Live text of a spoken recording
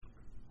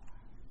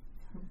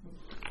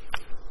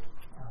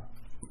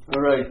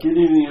All right, good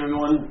evening,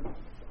 everyone.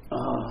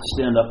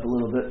 Stand up a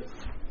little bit.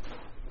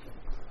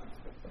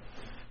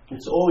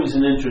 It's always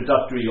an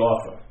introductory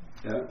offer,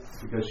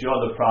 because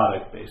you're the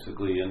product,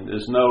 basically, and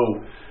there's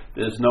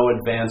no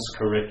advanced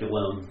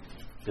curriculum.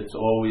 It's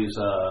always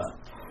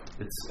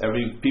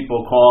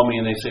people call me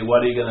and they say,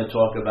 "What are you going to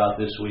talk about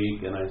this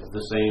week?" And it's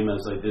the same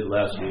as I did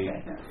last week,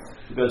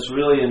 because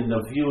really, in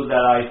the view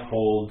that I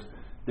hold,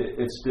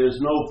 there's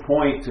no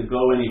point to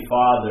go any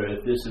farther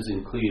if this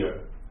isn't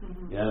clear.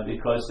 Yeah,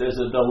 because there's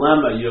a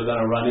dilemma you're going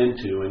to run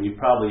into, and you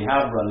probably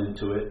have run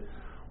into it,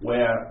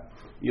 where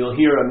you'll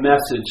hear a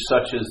message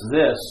such as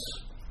this,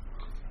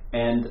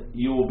 and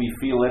you will be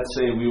feeling, let's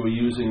say we were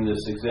using this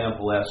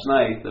example last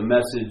night, the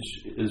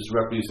message is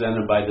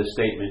represented by the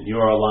statement,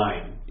 "You're a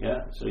lion."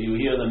 Yeah? So you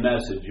hear the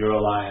message, "You're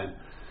a lion."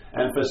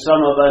 And for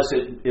some of us,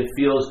 it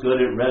feels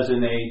good, it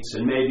resonates,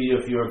 and maybe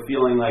if you're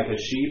feeling like a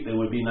sheep, it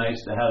would be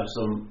nice to have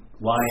some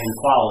lion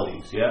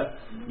qualities, yeah?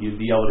 You'd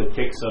be able to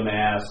kick some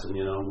ass and,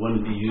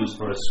 wouldn't be used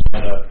for a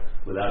sweater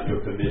without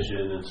your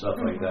permission and stuff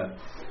like that.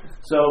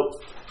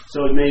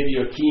 So maybe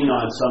you're keen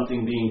on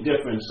something being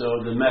different.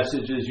 So the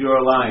message is, "You're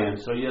a lion."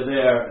 So you're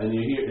there and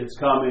you hear it's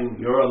coming,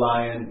 "You're a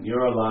lion,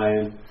 you're a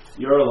lion,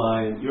 you're a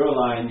lion, you're a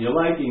lion." You're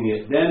liking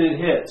it. Then it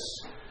hits.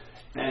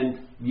 And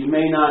you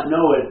may not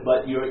know it,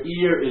 but your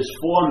ear is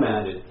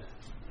formatted,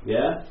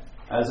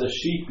 as a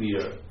sheep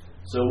ear.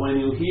 So when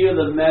you hear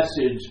the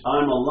message,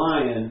 "I'm a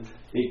lion,"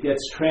 it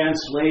gets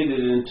translated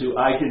into,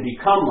 "I can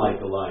become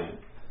like a lion."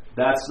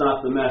 That's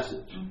not the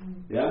message.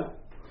 Yeah?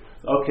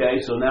 Okay,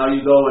 so now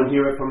you go and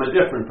hear it from a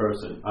different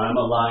person. "I'm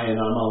a lion,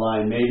 I'm a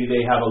lion." Maybe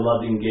they have a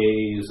loving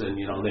gaze and,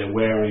 they're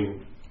wearing,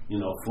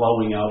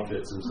 flowing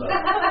outfits and stuff.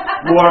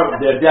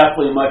 They're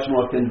definitely much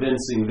more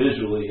convincing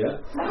visually, yeah?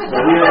 So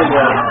here they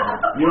go.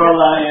 "You're a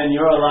lion,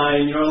 you're a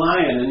lion, you're a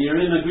lion." And you're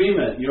in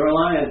agreement. You're a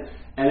lion.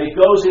 And it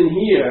goes in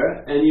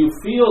here, and you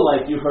feel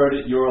like you heard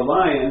it, "You're a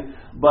lion,"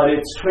 but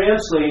it's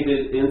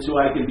translated into,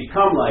 "I can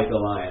become like a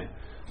lion."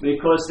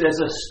 Because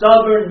there's a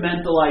stubborn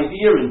mental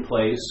idea in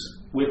place,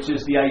 which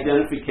is the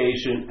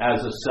identification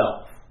as a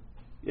self.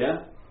 Yeah?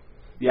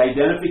 The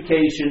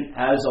identification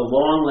as a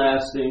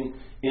long-lasting,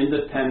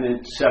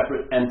 independent,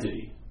 separate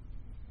entity.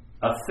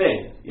 A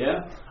thing,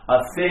 yeah? A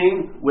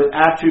thing with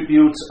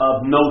attributes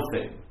of no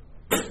thing.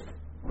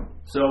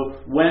 So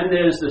when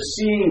there's the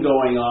seeing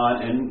going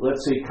on, and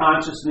let's say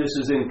consciousness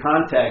is in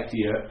contact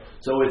here,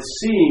 so it's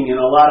seeing in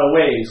a lot of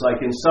ways. Like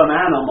in some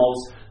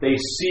animals, they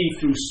see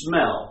through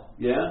smell,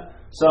 yeah?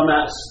 So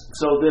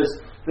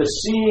the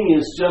seeing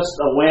is just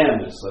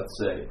awareness, let's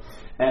say.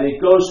 And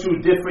it goes through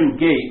different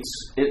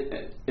gates.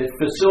 It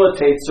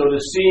facilitates, so the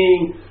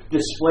seeing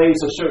displays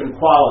a certain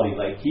quality,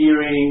 like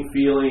hearing,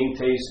 feeling,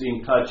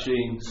 tasting,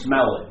 touching,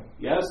 smelling,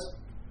 yes?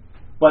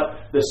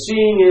 But the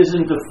seeing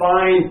isn't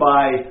defined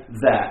by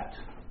that.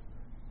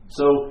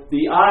 So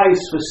the eyes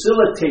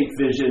facilitate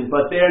vision,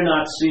 but they're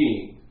not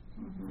seeing.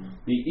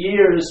 The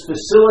ears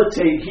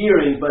facilitate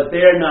hearing, but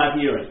they're not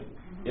hearing.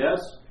 Yes?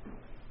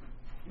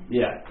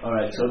 Yeah. All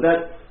right. So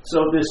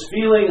this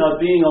feeling of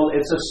being,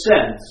 it's a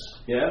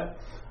sense, yeah?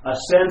 A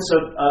sense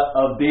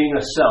of being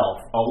a self,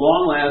 a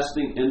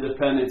long-lasting,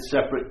 independent,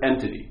 separate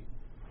entity,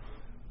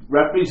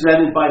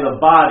 represented by the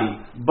body,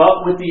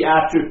 but with the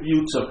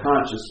attributes of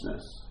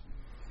consciousness.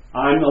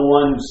 I'm the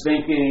one who's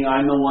thinking,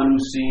 I'm the one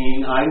who's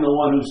seeing, I'm the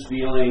one who's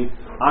feeling,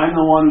 I'm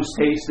the one who's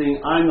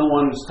tasting, I'm the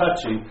one who's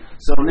touching.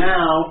 So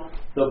now,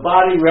 the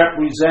body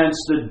represents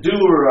the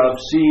doer of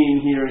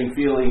seeing, hearing,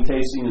 feeling,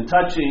 tasting, and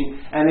touching,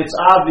 and it's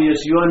obvious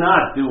you're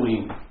not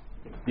doing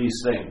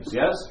these things,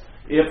 yes?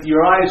 If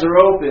your eyes are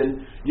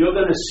open, you're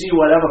going to see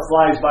whatever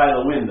flies by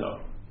the window.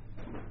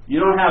 You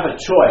don't have a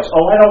choice.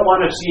 "Oh, I don't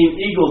want to see an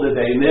eagle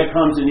today," and there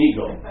comes an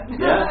eagle.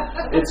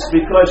 Yeah? It's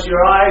because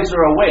your eyes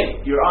are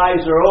awake. Your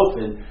eyes are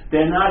open.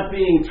 They're not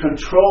being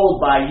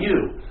controlled by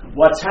you.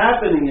 What's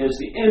happening is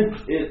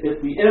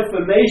if the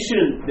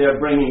information they're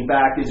bringing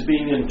back is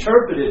being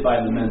interpreted by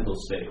the mental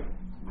state.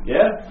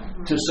 Yeah?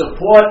 To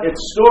support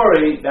its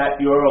story that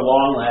you're a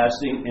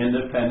long-lasting,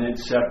 independent,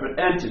 separate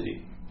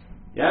entity.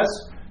 Yes?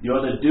 You're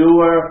the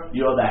doer,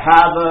 you're the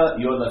haver,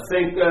 you're the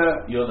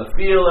thinker, you're the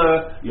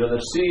feeler, you're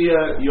the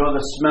seer, you're the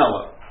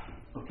smeller.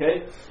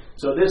 Okay?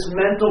 So this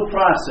mental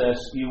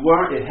process,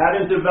 it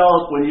hadn't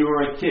developed when you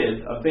were a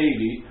kid, a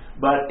baby,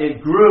 but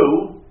it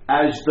grew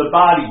as the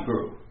body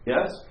grew.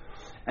 Yes?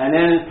 And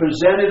then it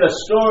presented a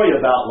story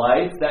about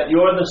life that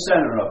you're the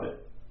center of it.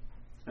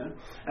 Okay?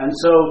 And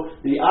so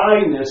the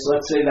I-ness,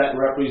 let's say that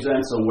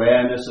represents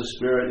awareness, a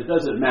spirit, it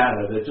doesn't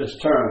matter, they're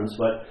just terms,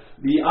 but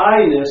the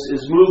I-ness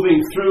is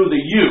moving through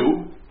the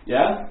you,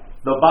 yeah,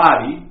 the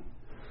body,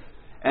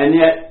 and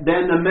yet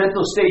then the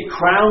mental state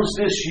crowns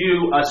this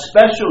you, a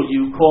special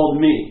you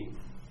called me,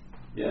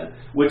 yeah,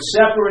 which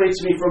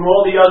separates me from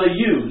all the other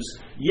yous.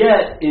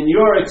 Yet, in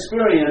your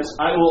experience,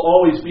 I will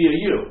always be a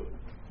you.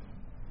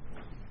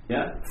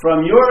 Yeah?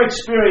 From your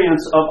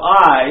experience of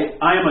I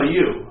am a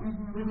you.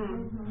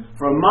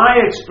 From my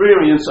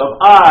experience of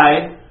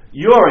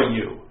you're a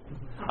you.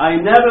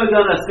 I'm never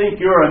going to think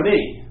you're a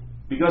me,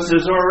 because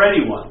there's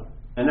already one.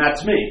 And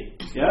that's me,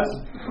 yes?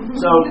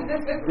 So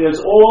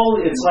it's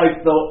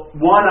like the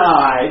one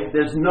eye,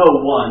 there's no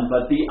one,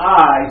 but the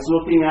eye is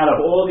looking out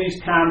of all these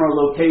camera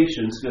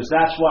locations, because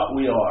that's what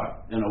we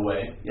are, in a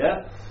way,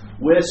 yeah?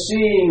 We're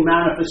seeing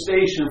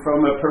manifestation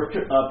from a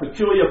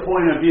peculiar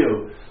point of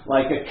view.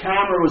 Like a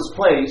camera was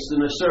placed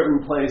in a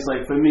certain place,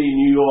 like for me,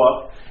 New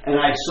York, and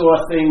I saw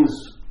things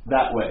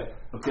that way,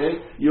 okay?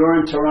 You're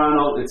in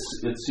Toronto,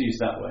 it sees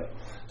that way.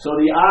 So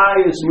the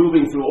eye is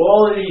moving through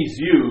all of these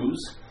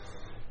views,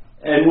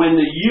 and when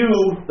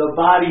the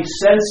body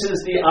senses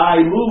the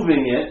eye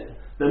moving it,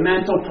 the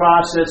mental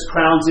process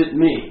crowns it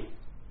me.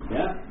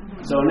 Yeah?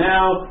 So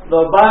now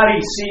the body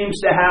seems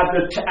to have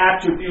the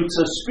attributes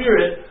of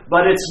spirit,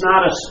 but it's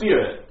not a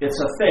spirit, it's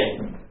a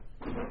thing.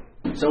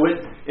 So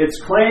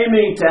it's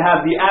claiming to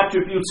have the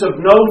attributes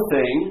of no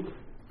thing,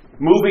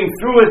 moving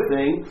through a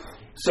thing,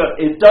 so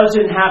it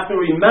doesn't have to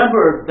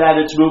remember that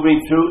it's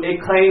moving through, it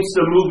claims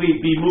to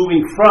be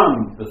moving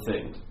from the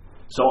thing.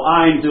 So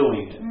I'm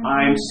doing it.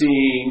 I'm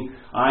seeing,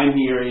 I'm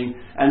hearing.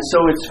 And so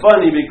it's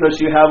funny because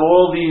you have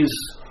all these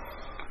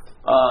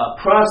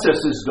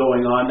processes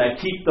going on that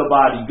keep the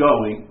body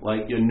going,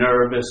 like your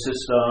nervous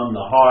system,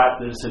 the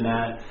heart, this and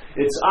that.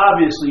 It's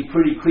obviously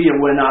pretty clear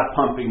we're not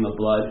pumping the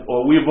blood,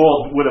 or we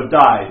all would have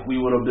died. We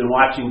would have been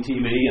watching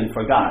TV and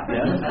forgot.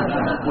 Yeah?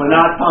 We're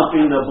not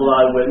pumping the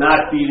blood. We're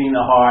not feeding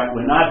the heart.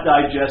 We're not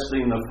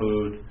digesting the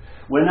food.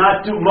 We're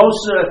not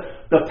most of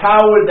the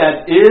power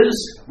that is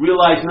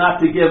realized not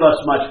to give us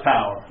much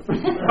power.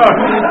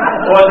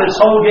 Or this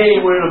whole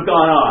game would have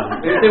gone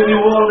on. We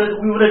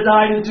would have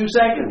died in 2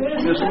 seconds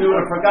because we would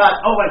have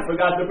forgot. Oh, I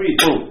forgot to breathe.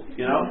 Boom.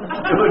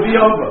 It would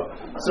be over.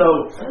 So,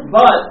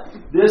 but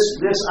this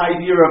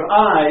idea of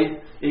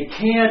I, it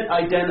can't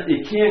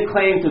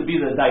claim to be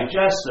the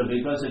digester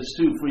because it's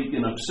too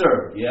freaking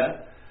absurd.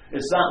 Yeah,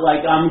 it's not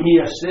like I'm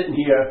here sitting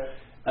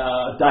here.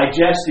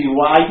 Digesting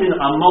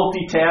I'm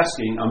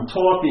multitasking. I'm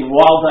talking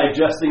while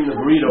digesting the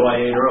burrito I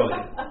ate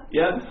earlier.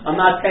 Yeah, I'm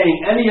not paying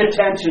any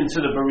attention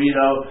to the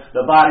burrito.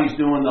 The body's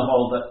doing the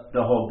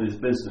whole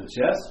business.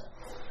 Yes.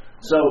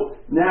 So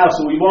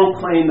we won't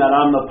claim that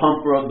I'm the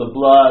pumper of the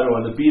blood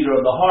or the beater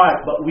of the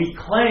heart, but we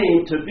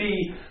claim to be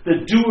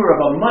the doer of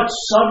a much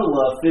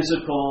subtler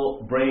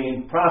physical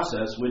brain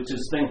process, which is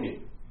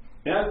thinking.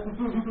 Yeah,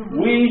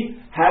 we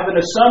have an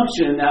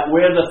assumption that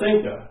we're the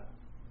thinker.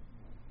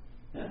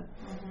 Yeah.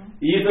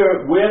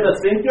 Either we're the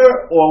thinker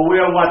or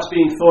we're what's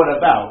being thought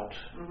about.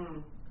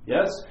 Mm-hmm.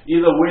 Yes?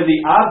 Either we're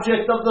the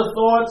object of the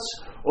thoughts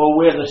or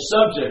we're the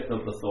subject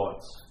of the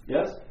thoughts.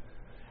 Yes?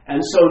 And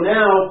so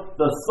now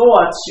the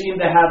thoughts seem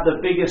to have the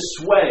biggest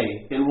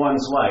sway in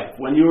one's life.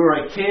 When you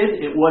were a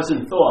kid, it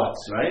wasn't thoughts,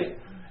 right?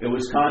 It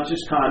was conscious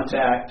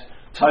contact,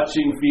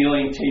 touching,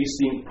 feeling,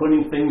 tasting,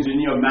 putting things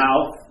in your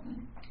mouth,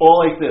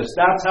 all like this.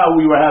 That's how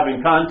we were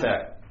having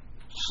contact.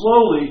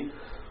 Slowly,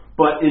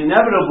 but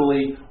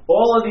inevitably,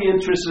 all of the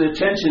interest and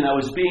attention that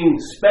was being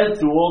spent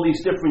through all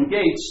these different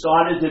gates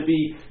started to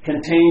be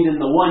contained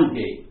in the one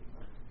gate,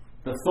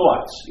 the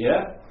thoughts,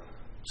 yeah?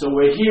 So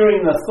we're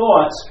hearing the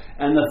thoughts,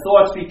 and the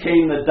thoughts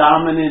became the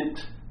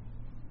dominant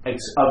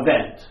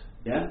event,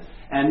 yeah?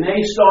 And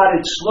they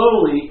started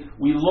slowly,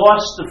 we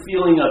lost the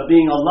feeling of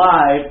being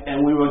alive,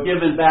 and we were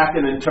given back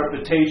an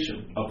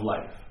interpretation of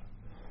life.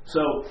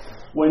 So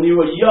when you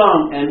were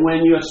young, and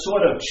when you're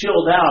sort of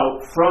chilled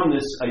out from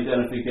this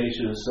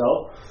identification of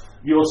self,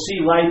 you'll see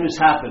life is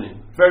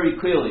happening very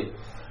clearly.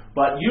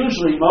 But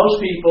usually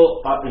most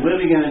people are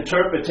living an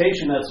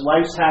interpretation that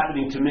life's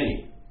happening to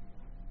me.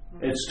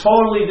 It's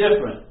totally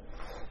different.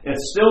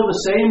 It's still the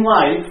same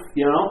life,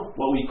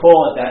 what we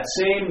call it, that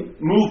same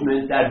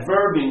movement, that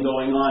verbing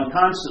going on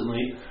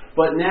constantly,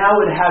 but now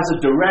it has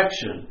a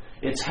direction.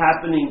 It's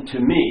happening to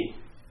me.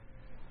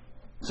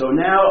 So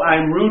now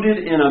I'm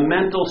rooted in a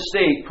mental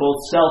state called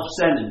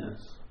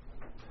self-centeredness,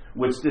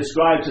 which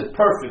describes it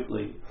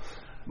perfectly.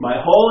 My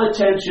whole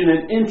attention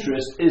and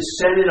interest is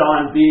centered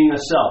on being a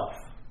self.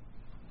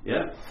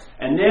 Yeah?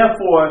 And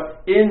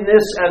therefore, in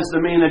this as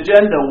the main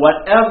agenda,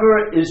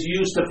 whatever is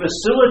used to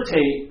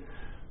facilitate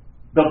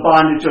the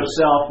bondage of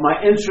self,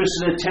 my interest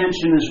and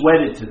attention is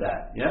wedded to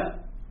that.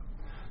 Yeah?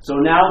 So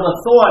now the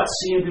thoughts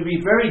seem to be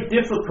very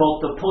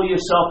difficult to pull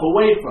yourself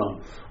away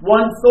from.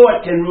 One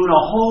thought can ruin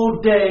a whole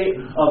day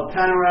of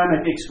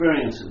panoramic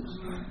experiences.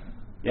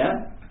 Yeah?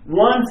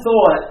 One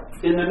thought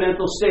in the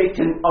mental state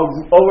can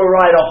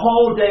override a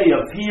whole day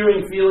of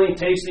hearing, feeling,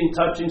 tasting,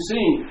 touching,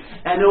 seeing,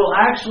 and it will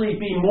actually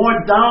be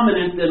more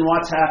dominant than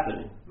what's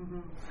happening.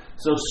 Mm-hmm.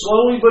 So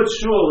slowly but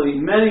surely,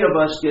 many of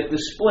us get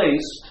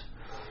displaced.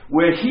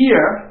 We're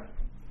here.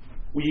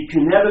 We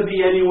can never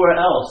be anywhere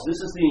else. This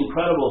is the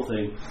incredible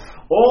thing.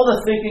 All the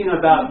thinking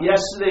about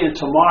yesterday and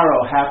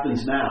tomorrow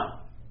happens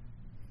now.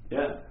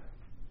 Yeah.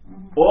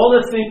 Mm-hmm. All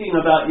the thinking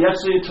about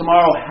yesterday and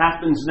tomorrow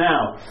happens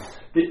now.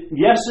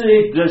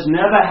 Yesterday does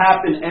never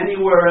happen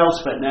anywhere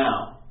else but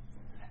now.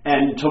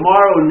 And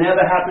tomorrow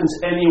never happens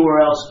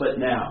anywhere else but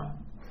now.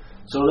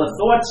 So the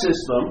thought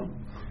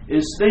system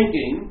is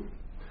thinking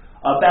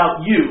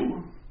about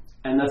you,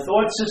 and the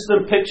thought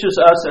system pictures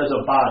us as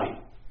a body.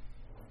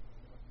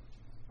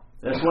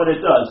 That's what it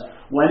does.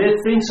 When it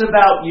thinks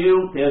about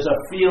you, there's a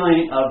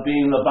feeling of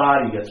being the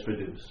body gets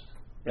produced.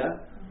 Yeah?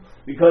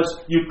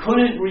 Because you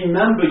couldn't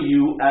remember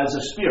you as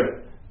a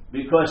spirit.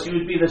 Because you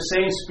would be the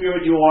same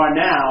spirit you are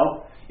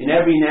now in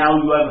every now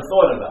you ever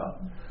thought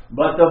about.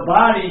 But the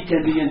body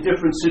can be in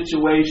different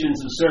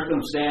situations and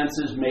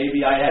circumstances.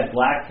 Maybe I had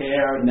black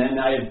hair and then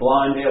I had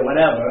blonde hair,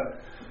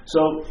 whatever.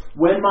 So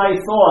when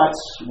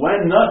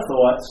the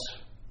thoughts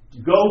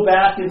go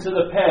back into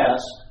the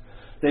past,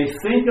 they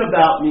think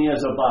about me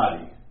as a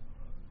body.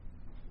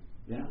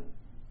 Yeah?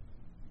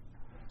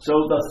 So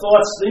the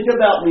thoughts think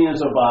about me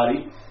as a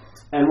body,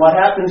 and what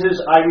happens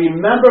is I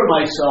remember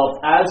myself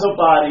as a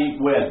body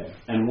when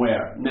and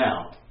where?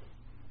 Now.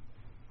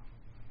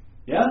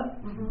 Yeah?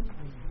 Mm-hmm.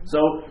 So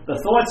the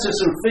thought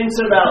system thinks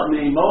about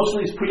me,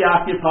 mostly is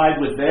preoccupied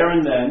with there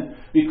and then,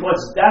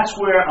 because that's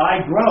where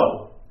I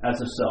grow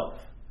as a self.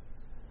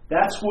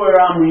 That's where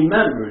I'm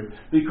remembered,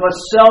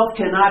 because self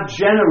cannot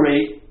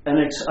generate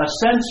a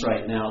sense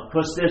right now,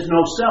 because there's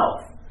no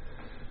self.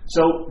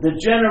 So the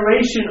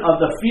generation of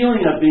the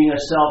feeling of being a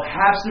self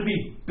has to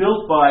be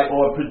built by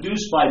or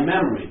produced by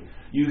memory.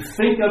 You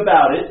think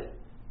about it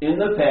in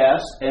the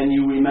past and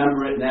you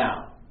remember it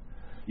now.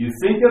 You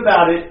think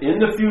about it in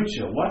the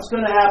future. What's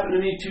going to happen to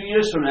me 2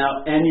 years from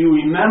now? And you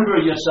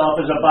remember yourself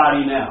as a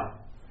body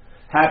now.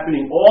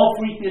 Happening all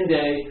freaking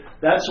day.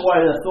 That's why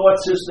the thought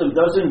system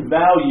doesn't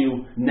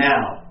value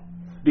now.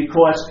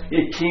 Because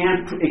it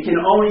can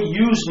only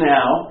use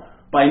now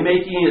by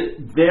making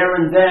it there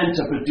and then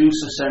to produce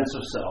a sense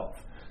of self.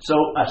 So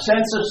a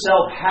sense of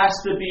self has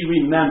to be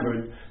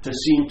remembered to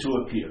seem to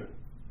appear.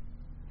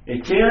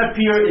 It can't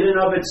appear in and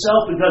of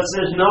itself because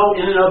there's no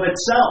in and of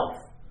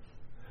itself.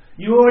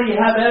 You already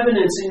have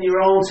evidence in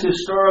your own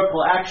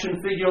historical action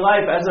figure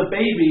life. As a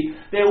baby,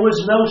 there was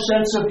no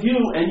sense of you,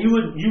 and you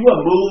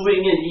were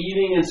moving and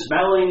eating and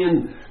smelling and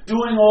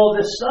doing all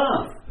this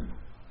stuff.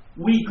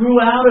 We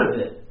grew out of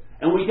it.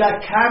 And we got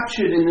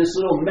captured in this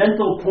little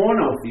mental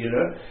porno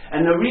theater.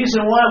 And the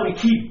reason why we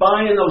keep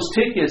buying those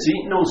tickets,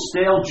 eating those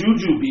stale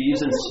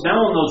jujubes and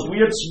smelling those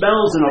weird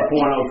smells in a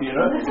porno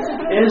theater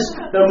is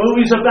the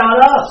movie's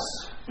about us.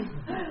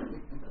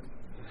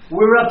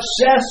 We're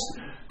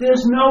obsessed.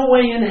 There's no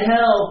way in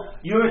hell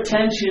your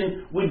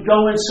attention would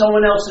go in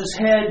someone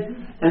else's head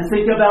and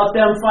think about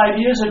them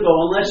 5 years ago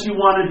unless you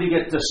wanted to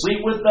get to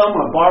sleep with them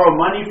or borrow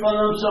money from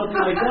them,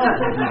 something like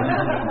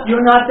that.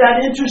 You're not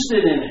that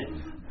interested in it.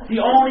 The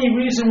only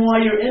reason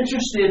why you're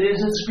interested is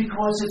it's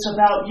because it's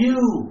about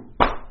you.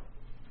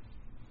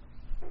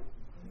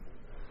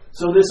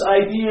 So this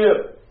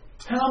idea,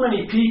 how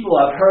many people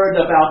have heard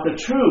about the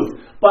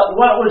truth? But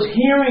what was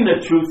hearing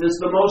the truth is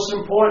the most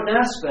important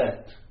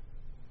aspect.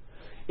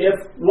 If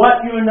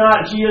what you're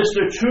not hears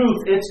the truth,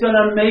 it's going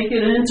to make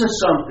it into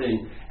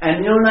something.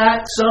 And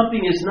that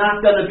something is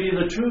not going to be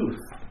the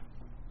truth.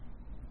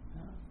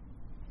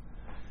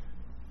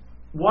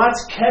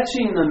 What's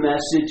catching the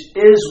message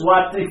is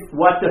what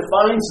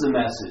defines the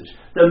message.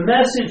 The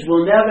message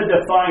will never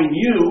define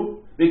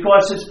you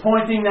because it's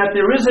pointing that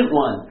there isn't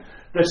one.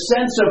 The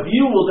sense of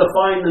you will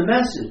define the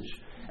message.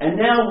 And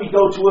now we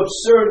go to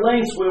absurd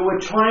lengths where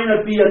we're trying to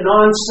be a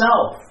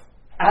non-self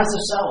as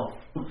a self.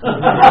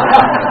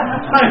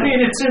 I mean,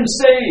 it's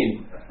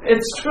insane.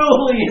 It's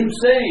truly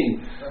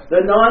insane. The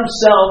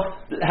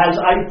non-self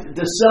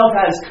the self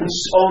has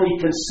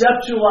only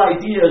conceptual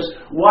ideas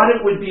what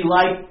it would be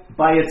like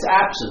by its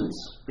absence,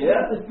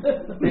 yeah?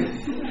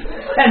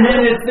 And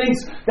then it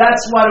thinks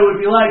that's what it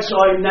would be like, so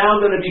I'm now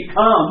going to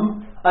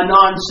become a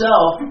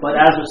non-self, but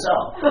as a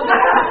self. Yeah?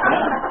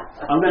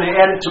 I'm going to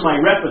add it to my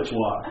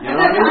repertoire, you know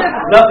what I mean?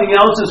 Nothing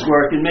else is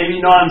working, maybe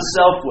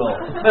non-self will.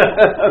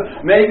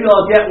 Maybe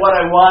I'll get what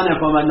I want if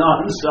I'm a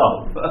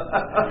non-self.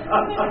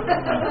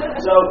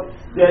 So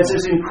there's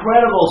this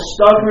incredible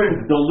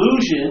stubborn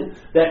delusion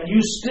that you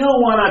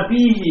still want to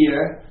be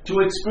here to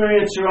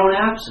experience your own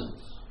absence.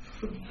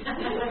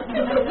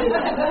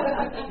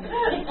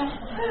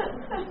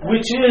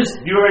 Which is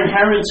your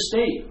inherent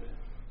state.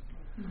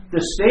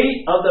 The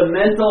state of the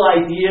mental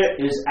idea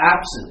is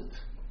absent.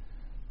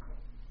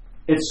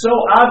 It's so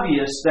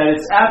obvious that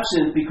it's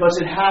absent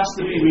because it has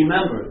to be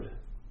remembered.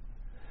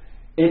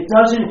 It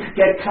doesn't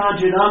get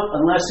conjured up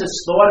unless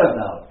it's thought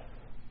about,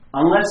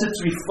 unless it's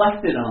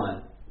reflected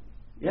on.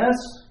 Yes?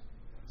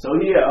 So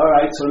here,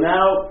 alright, so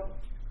now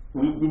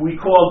we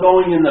call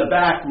going in the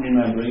back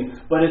remembering,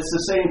 but it's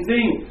the same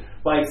thing.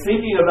 By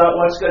thinking about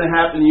what's going to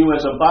happen to you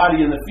as a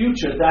body in the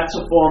future, that's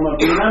a form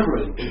of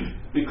remembering.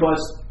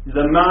 Because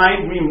the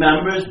mind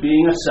remembers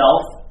being a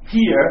self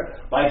here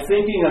by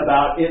thinking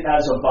about it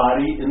as a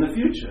body in the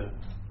future.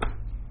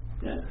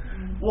 Yeah.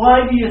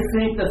 Why do you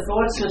think the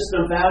thought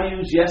system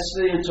values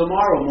yesterday and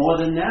tomorrow more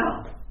than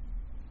now?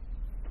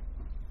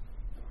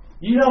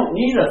 You don't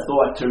need a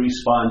thought to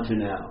respond to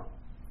now.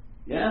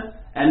 Yeah?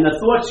 And the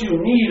thoughts you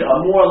need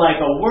are more like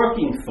a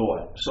working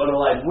thought. Sort of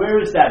like,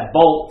 where is that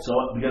bolt?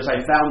 Because I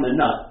found the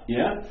nut.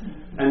 Yeah?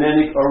 And then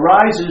it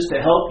arises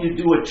to help you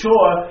do a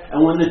chore.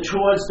 And when the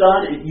chore's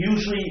done, it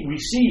usually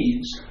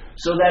recedes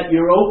so that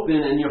you're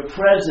open and you're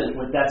present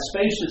with that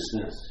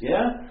spaciousness.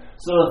 Yeah?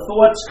 So the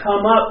thoughts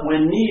come up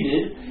when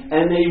needed,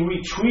 and they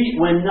retreat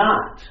when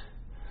not.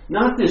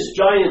 Not this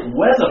giant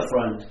weather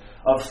front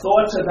of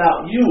thoughts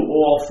about you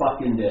all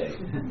fucking day.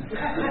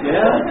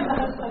 Yeah?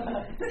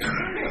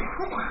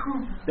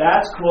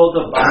 That's called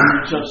the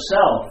bondage of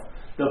self.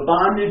 The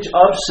bondage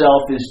of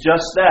self is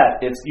just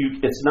that.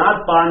 It's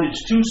not bondage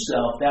to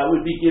self. That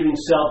would be giving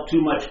self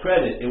too much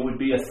credit. It would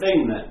be a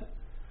thing then.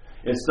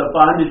 It's the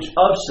bondage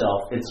of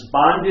self. It's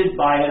bonded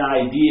by an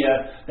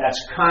idea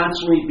that's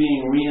constantly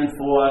being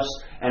reinforced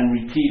and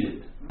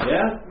repeated.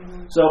 Yeah?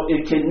 So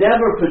it can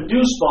never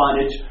produce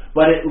bondage,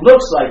 but it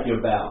looks like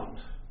you're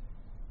bound.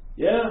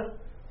 Yeah?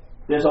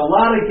 There's a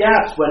lot of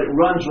gaps, but it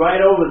runs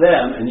right over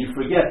them, and you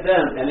forget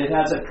them, and it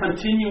has a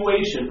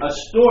continuation, a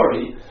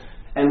story.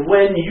 And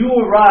when you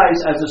arise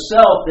as a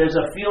self, there's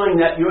a feeling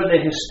that you're the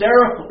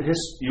hysterical.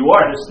 You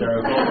are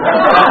hysterical.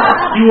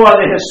 You are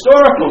the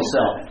historical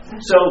self.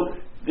 So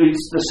the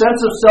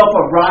sense of self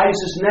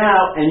arises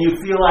now, and you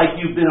feel like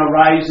you've been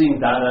arising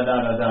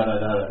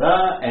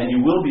da-da-da-da-da-da-da-da, and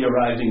you will be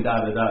arising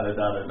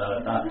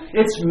da-da-da-da-da-da-da-da.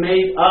 It's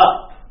made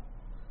up.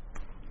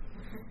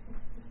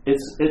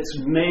 It's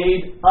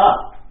made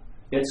up.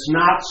 It's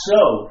not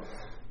so.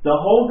 The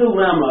whole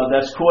dilemma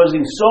that's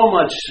causing so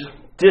much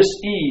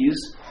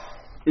dis-ease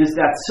is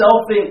that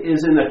selfing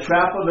is in a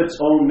trap of its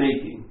own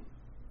making.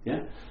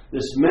 Yeah?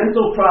 This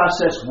mental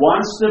process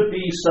wants to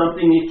be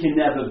something it can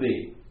never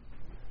be.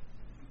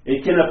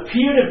 It can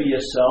appear to be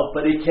a self,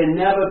 but it can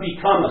never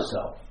become a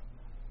self.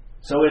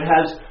 So it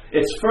has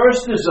its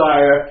first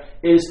desire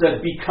is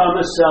to become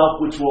a self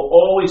which will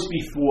always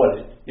be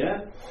thwarted.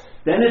 Yeah?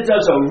 Then it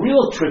does a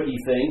real tricky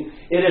thing.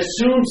 It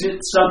assumes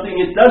it's something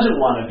it doesn't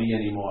want to be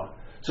anymore.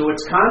 So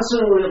it's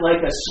constantly like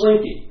a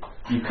slinky.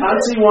 You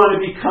constantly want to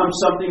become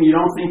something you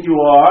don't think you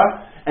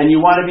are, and you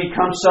want to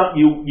become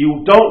something you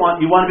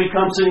want to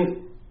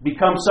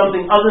become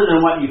something other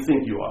than what you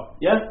think you are.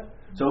 Yeah?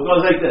 So it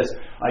goes like this.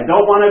 I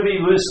don't want to be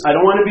a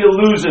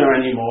loser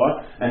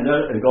anymore, and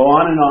go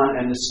on,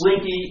 and the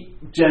slinky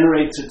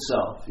generates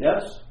itself.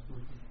 Yes?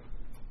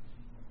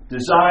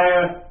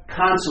 Desire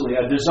constantly,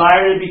 a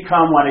desire to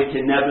become what it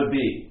can never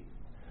be.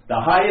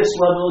 The highest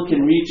level it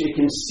can reach, it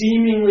can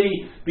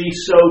seemingly be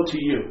so to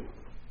you.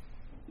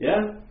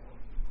 Yeah?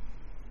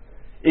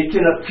 It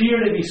can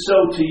appear to be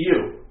so to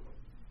you.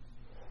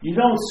 You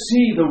don't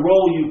see the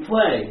role you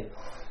play.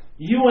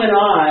 You and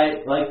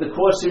I, like the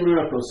Course in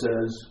Miracles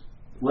says,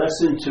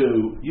 Lesson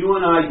 2, you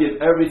and I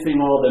give everything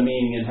all the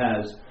meaning it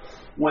has.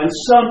 When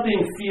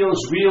something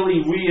feels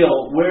really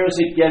real, where is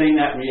it getting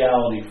that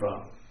reality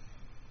from?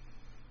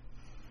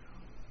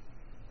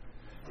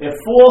 If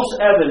false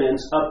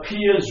evidence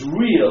appears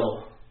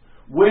real,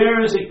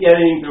 where is it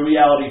getting the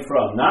reality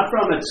from? Not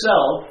from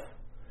itself,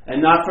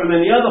 and not from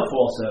any other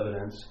false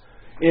evidence.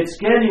 It's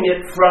getting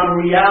it from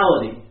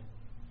reality.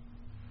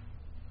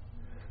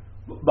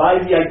 By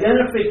the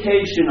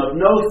identification of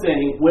no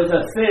thing with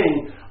a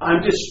thing,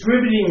 I'm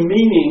distributing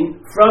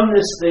meaning from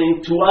this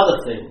thing to other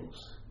things.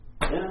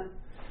 Yeah?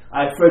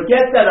 I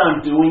forget that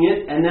I'm doing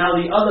it, and now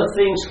the other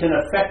things can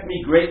affect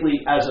me greatly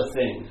as a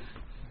thing.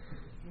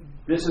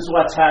 This is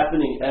what's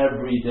happening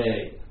every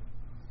day.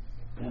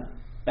 Yeah.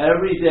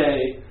 Every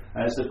day,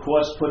 as the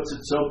Course puts it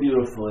so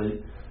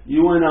beautifully,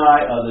 you and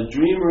I are the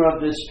dreamer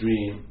of this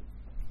dream.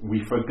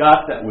 We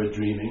forgot that we're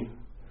dreaming.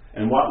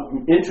 And what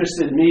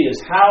interested me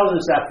is how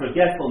does that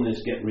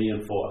forgetfulness get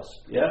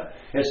reinforced? Yeah?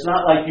 It's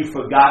not like you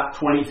forgot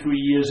 23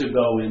 years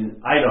ago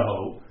in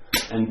Idaho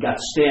and got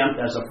stamped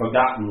as a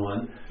forgotten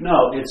one.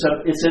 No,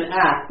 it's an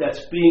act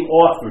that's being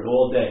offered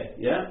all day.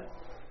 Yeah?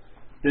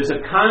 There's a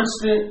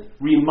constant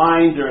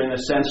reminder in a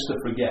sense to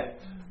forget.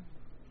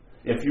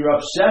 If you're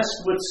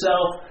obsessed with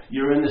self,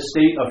 you're in the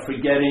state of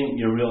forgetting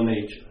your real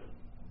nature.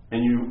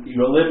 And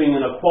you're living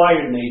an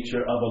acquired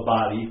nature of a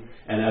body,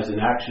 and as an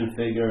action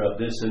figure of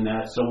this and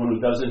that, someone who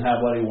doesn't have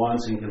what he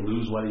wants and can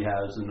lose what he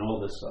has and all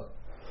this stuff.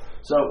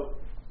 So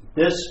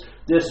this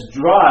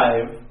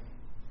drive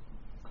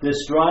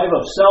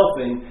of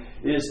selfing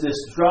is this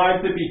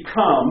drive to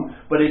become,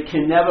 but it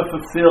can never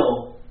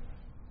fulfill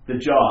the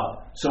job.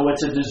 So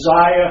it's a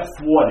desire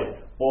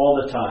thwarted all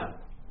the time.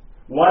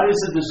 What is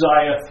a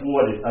desire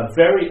thwarted? A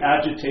very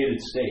agitated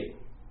state.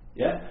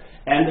 Yeah?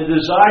 And the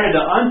desire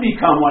to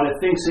unbecome what it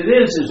thinks it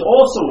is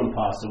also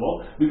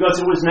impossible, because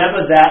it was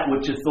never that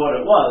which it thought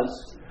it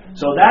was.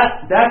 So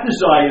that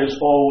desire is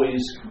always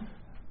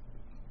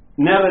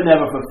never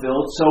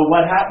fulfilled. So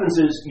what happens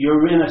is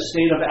you're in a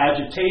state of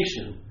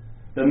agitation,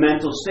 the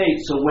mental state.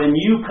 So when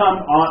you come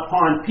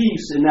upon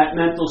peace in that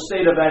mental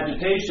state of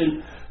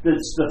agitation, the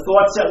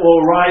thoughts that will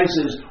arise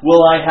is,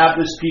 will I have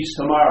this peace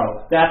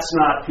tomorrow? That's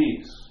not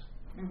peace.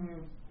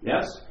 Mm-hmm.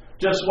 Yes?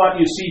 Just what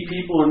you see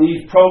people in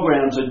these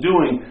programs are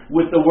doing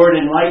with the word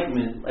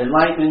enlightenment.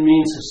 Enlightenment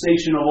means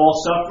cessation of all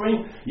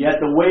suffering, yet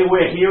the way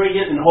we're hearing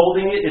it and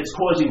holding it, it's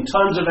causing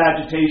tons of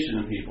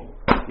agitation in people.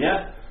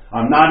 Yeah?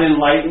 I'm not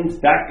enlightened.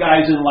 That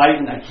guy's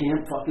enlightened. I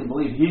can't fucking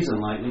believe he's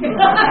enlightened.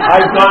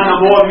 I've gone to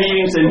more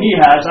meetings than he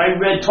has. I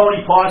read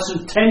Tony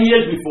Parsons 10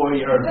 years before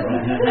he heard from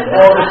me.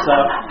 All this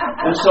stuff.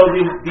 And so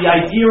the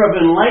idea of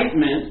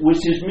enlightenment,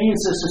 which means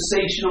the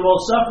cessation of all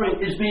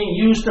suffering, is being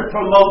used to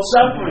promote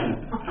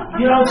suffering.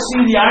 You don't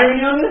see the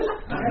irony of it?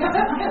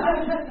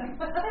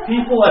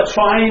 People are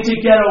trying to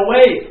get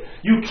awake.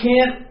 You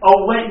can't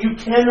awake. You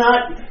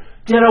cannot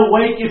get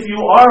awake if you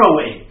are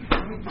awake.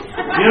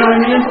 You know what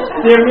I mean?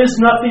 There is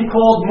nothing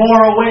called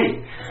more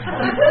awake.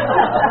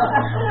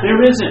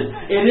 There isn't.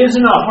 It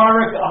isn't a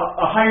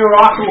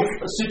hierarchical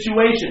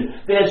situation.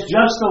 There's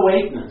just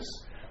awakeness.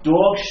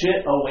 Dog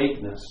shit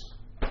awakeness.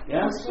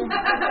 Yes?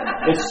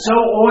 It's so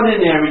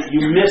ordinary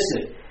you miss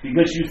it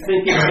because you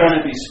think it's going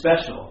to be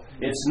special.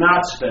 It's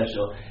not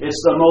special.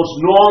 It's the most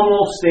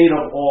normal state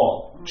of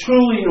all.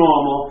 Truly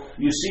normal.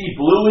 You see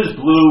blue is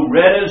blue,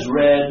 red is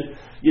red.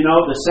 You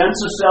know, the sense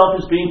of self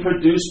is being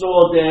produced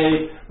all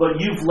day, but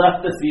you've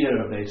left the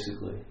theater,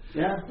 basically.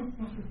 Yeah?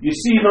 You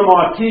see the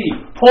marquee,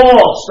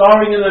 Paul,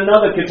 starring in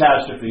another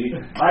catastrophe.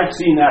 I've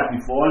seen that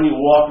before, and you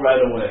walk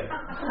right away.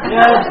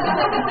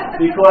 Yeah?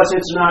 Because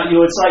it's not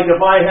you. It's like if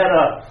I had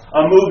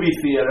a movie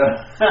theater,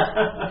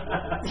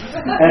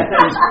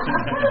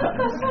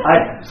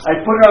 and I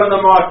put it on the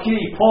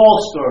marquee, Paul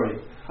story.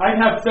 I'd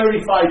have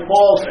 35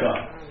 Paul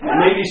stuff. And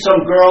maybe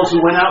some girls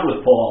who went out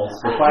with Paul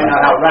to find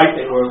out how right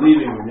they were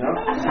leaving him, you know?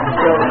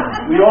 So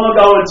we all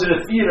go into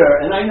the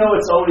theater, and I know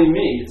it's only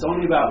me. It's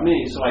only about me,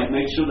 so I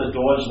make sure the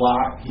door's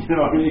locked, you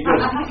know what I mean?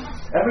 Because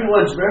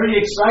everyone's very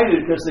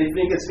excited because they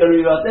think it's going to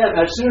be about them.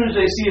 As soon as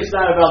they see it's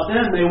not about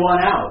them, they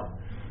want out.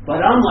 But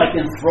I'm like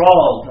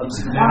enthralled. I'm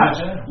saying,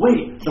 gosh,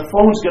 wait, the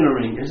phone's going to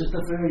ring. Is it the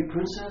fairy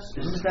princess?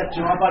 Is this that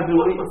job I've been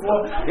waiting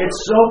for? It's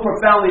so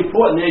profoundly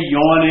important. They're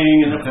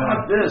yawning and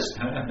fuck this.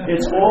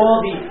 It's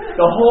all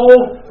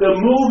the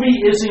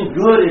movie isn't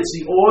good. It's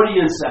the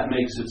audience that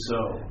makes it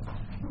so.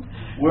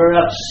 We're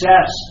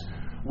obsessed.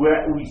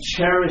 We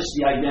cherish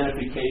the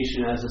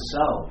identification as a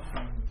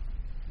self.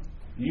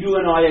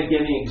 You and I are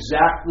getting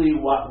exactly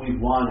what we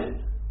wanted.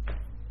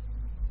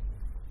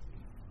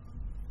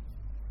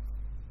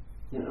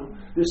 You know,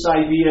 this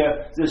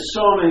idea, there's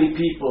so many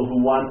people who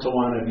want to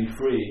be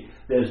free.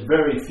 There's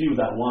very few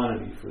that want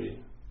to be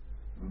free.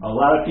 A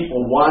lot of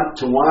people want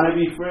to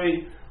be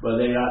free, but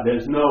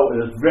there's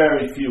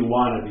very few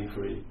want to be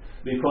free.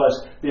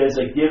 Because there's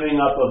a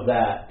giving up of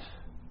that.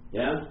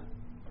 Yeah?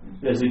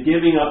 There's a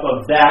giving up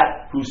of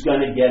that who's going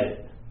to get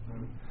it.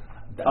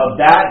 Of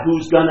that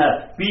who's going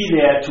to be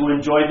there to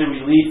enjoy the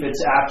relief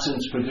its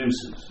absence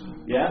produces.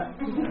 Yeah?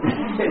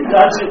 It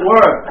doesn't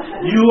work.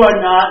 You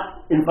are not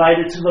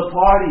invited to the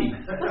party.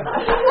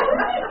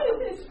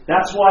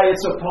 That's why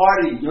it's a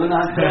party. You're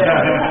not there.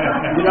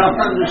 You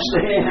don't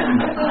understand.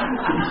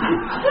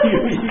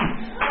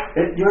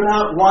 You're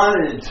not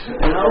wanted.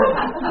 You know?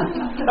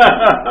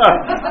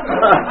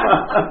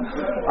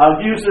 I'll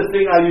use the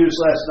thing I used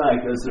last night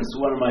because it's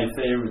one of my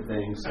favorite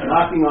things.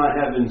 Knocking on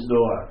heaven's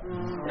door.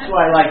 That's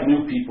why I like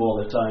new people all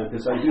the time,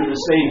 because I do the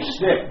same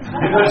shtick.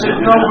 Because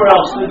there's nowhere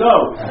else to go.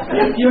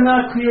 If you're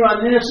not clear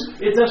on this,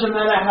 it doesn't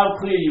matter how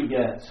clear you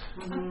get.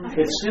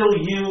 It's still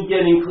you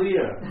getting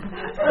clear.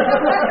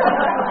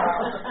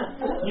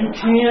 You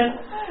can't,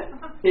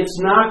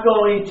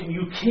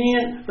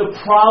 the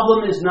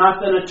problem is not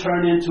going to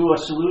turn into a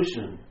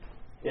solution.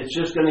 It's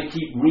just going to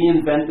keep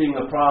reinventing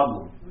the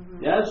problem.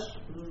 Yes?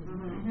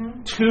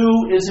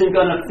 Two isn't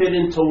going to fit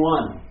into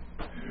one.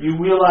 You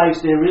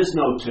realize there is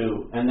no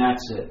two, and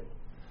that's it.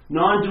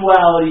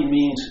 Non-duality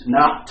means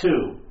not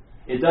two.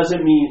 It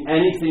doesn't mean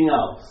anything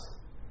else.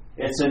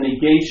 It's a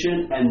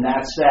negation, and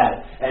that's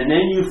that. And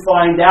then you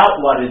find out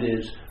what it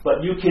is,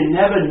 but you can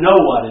never know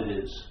what it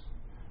is.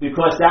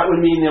 Because that would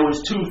mean there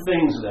was two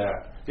things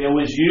there. There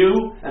was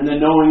you and the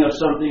knowing of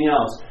something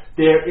else.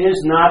 There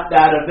is not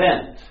that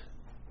event.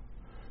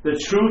 The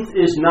truth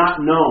is not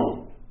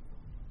known.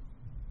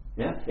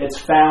 Yeah? It's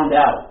found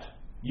out.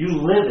 You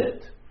live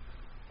it.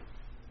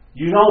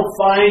 You don't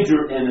find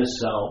your inner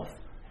self.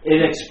 It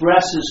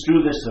expresses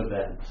through this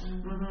event.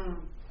 Mm-hmm.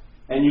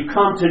 And you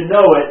come to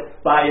know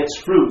it by its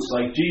fruits.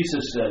 Like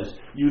Jesus says,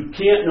 you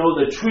can't know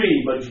the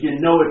tree, but you can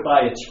know it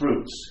by its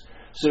fruits.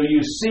 So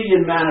you see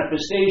in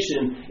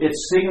manifestation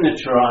its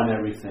signature on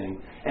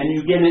everything. And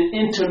you get an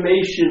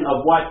intimation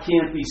of what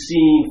can't be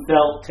seen,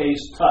 felt,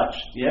 tasted,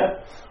 touched.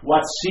 Yeah?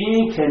 What's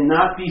seen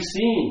cannot be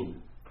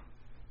seen.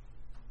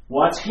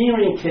 What's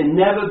hearing can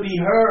never be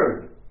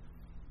heard.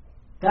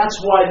 That's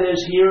why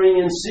there's hearing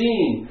and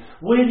seeing.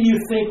 Where do you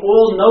think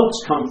all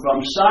notes come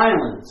from?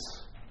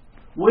 Silence.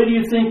 Where do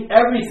you think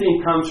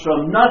everything comes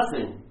from?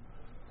 Nothing.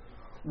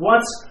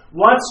 What's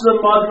the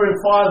mother and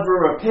father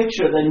of a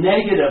picture? The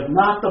negative,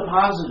 not the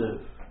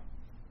positive.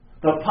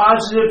 The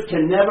positive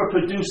can never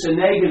produce a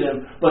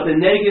negative, but the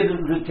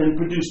negative can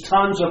produce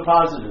tons of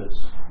positives.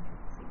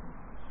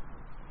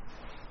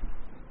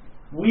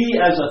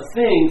 We as a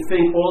thing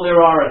think all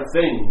there are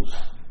things.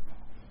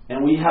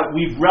 And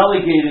we've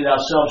relegated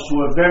ourselves to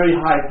a very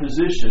high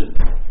position.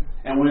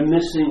 And we're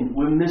missing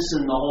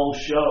the whole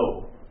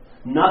show.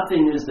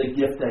 Nothing is the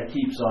gift that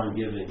keeps on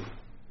giving.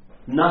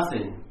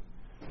 Nothing.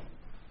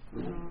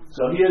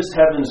 So here's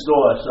heaven's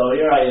door. So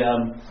here I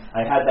am.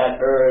 I had that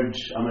urge.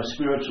 I'm a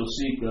spiritual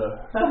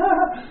seeker.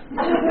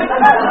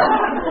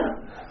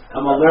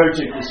 I'm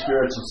allergic to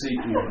spiritual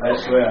seeking, I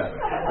swear.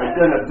 I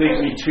did a big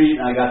retreat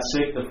and I got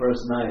sick the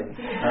first night.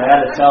 I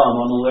had to tell them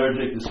I'm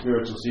allergic to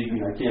spiritual seeking.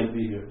 I can't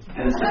be here.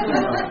 And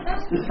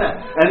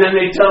then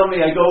they tell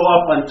me, I go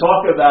up and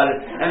talk about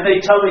it, and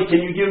they tell me, can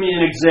you give me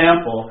an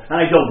example? And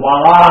I go,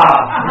 voila!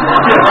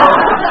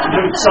 You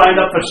signed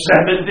up for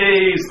 7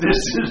 days. This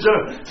is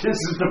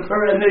the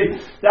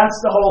that's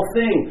the whole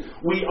thing.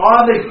 We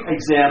are the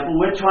example.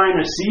 We're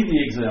trying to see the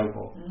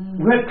example.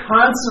 We're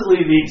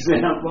constantly the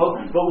example,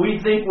 but we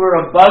think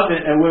we're above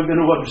it and we're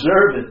going to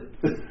observe it.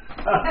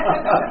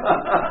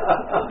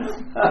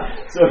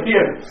 So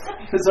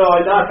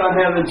I knock on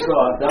heaven's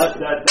door.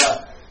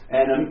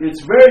 And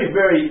it's very,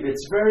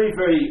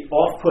 very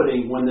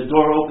off-putting when the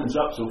door opens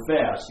up so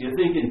fast. You're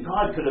thinking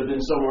God could have been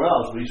somewhere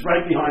else, but He's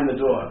right behind the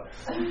door,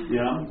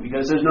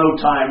 because there's no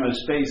time or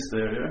space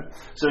there.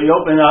 So you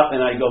open up,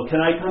 and I go, "Can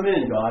I come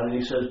in, God?" And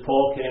He says,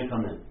 "Paul can't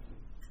come in."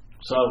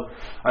 So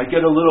I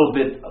get a little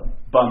bit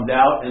bummed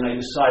out, and I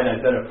decide I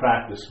better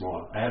practice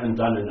more. I haven't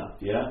done enough,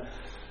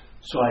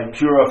 So I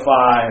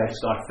purify, I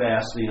start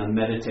fasting, I'm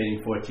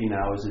meditating 14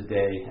 hours a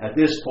day. At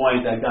this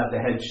point, I got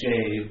the head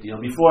shaved.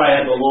 Before I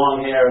had the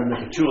long hair and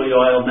the patchouli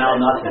oil, now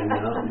nothing,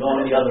 I'm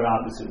going the other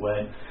opposite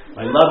way.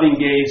 My loving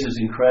gaze is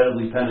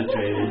incredibly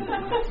penetrating.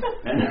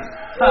 And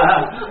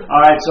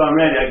all right, so I'm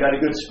ready. I got a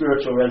good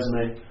spiritual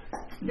resume.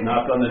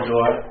 Knock on the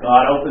door.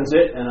 God opens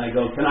it, and I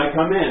go, "Can I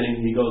come in?"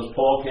 And He goes,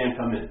 "Paul can't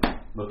come in."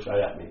 Looks right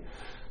at me.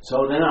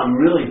 So then I'm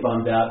really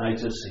bummed out, and I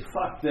just say,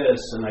 "Fuck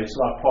this," and I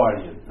start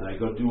partying, and I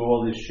go do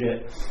all this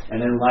shit, and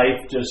then life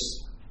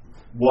just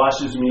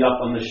washes me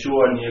up on the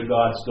shore near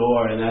God's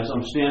door, and as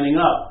I'm standing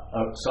up,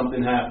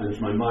 something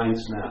happens, my mind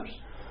snaps.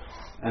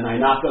 And I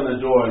knock on the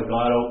door, and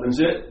God opens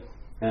it,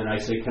 and I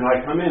say, "Can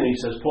I come in?" And He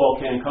says, "Paul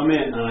can't come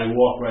in," and I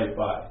walk right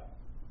by.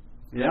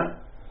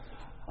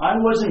 I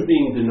wasn't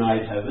being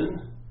denied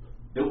heaven.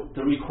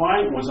 The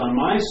requirement was on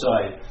my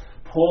side.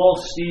 Paul,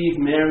 Steve,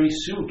 Mary,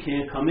 Sue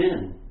can't come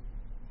in.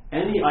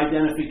 Any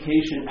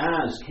identification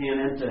as can't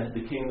enter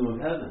the kingdom of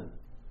heaven.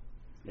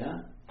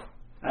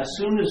 As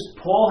soon as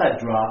Paul had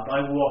dropped,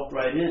 I walked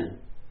right in.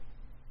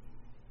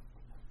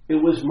 It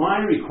was my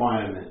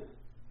requirement.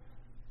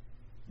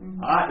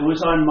 It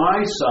was on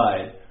my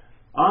side.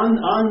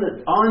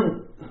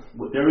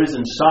 There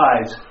isn't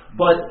sides,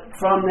 but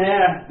from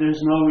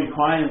there's no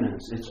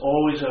requirements. It's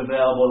always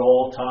available at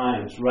all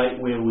times, right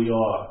where we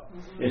are.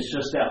 It's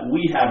just that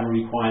we have a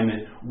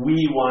requirement. We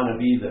want to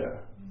be there.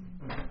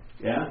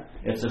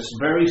 It's a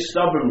very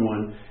stubborn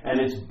one, and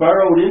it's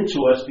burrowed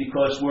into us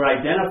because we're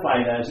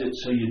identified as it,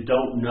 so you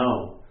don't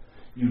know.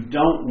 You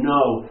don't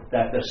know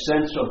that the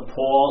sense of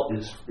Paul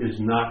is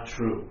not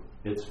true.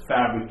 It's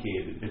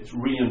fabricated. It's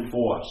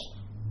reinforced.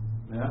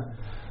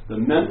 The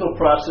mental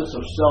process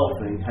of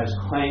selfing has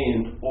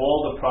claimed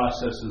all the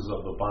processes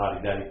of the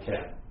body that it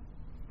can.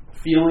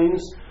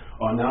 Feelings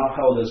are now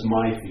held as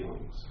my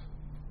feelings.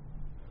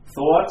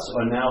 Thoughts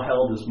are now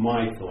held as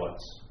my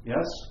thoughts.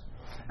 Yes?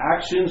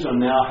 Actions are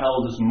now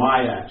held as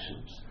my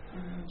actions.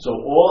 So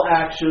all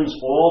actions,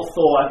 all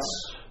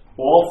thoughts,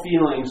 all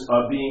feelings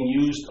are being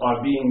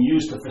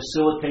used to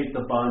facilitate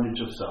the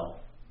bondage of self.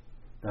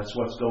 That's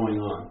what's going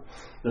on.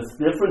 The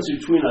difference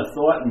between a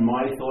thought and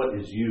my thought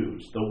is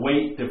used. The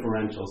weight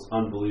differential is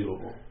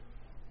unbelievable.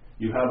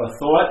 You have a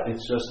thought,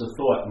 it's just a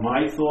thought.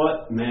 My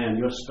thought, man,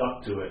 you're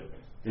stuck to it.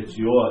 It's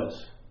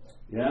yours.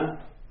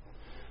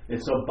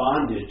 It's a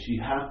bondage.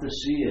 You have to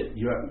see it.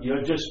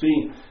 You're just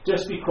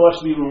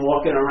because we've been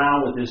walking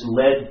around with this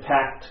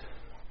lead-packed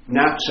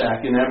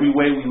knapsack, and every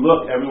way we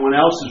look, everyone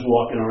else is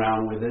walking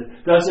around with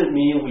it, doesn't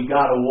mean we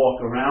got to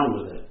walk around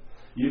with it.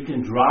 You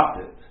can drop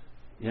it.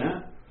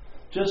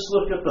 Just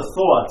look at the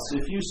thoughts.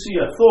 If you see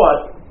a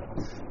thought,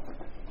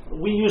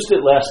 we used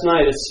it last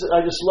night.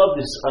 I just love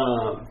this,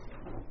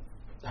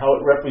 how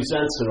it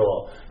represents it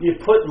all. You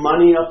put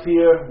money up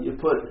here, you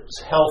put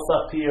health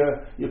up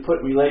here, you put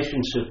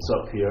relationships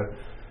up here.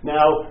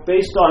 Now,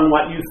 based on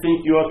what you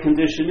think your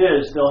condition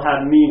is, they'll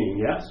have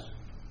meaning, yes?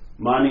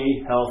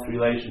 Money, health,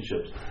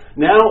 relationships.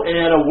 Now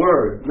add a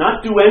word.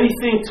 Not do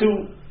anything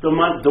to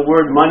the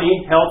word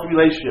money, health,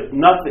 relationship.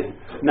 Nothing.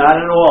 Not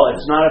at all.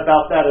 It's not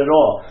about that at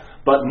all.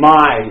 But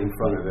my in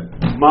front of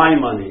it. My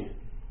money.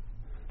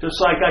 Just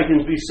like I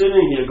can be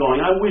sitting here going,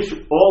 I wish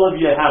all of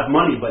you have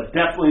money, but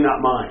definitely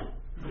not mine.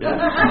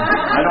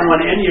 I don't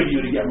want any of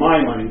you to get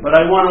my money, but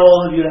I want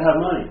all of you to have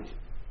money.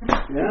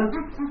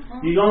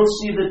 You don't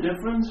see the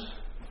difference?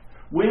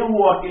 We're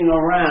walking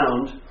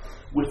around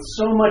with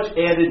so much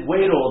added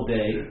weight all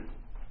day.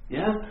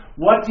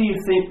 What do you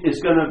think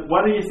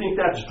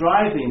that's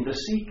driving the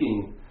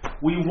seeking?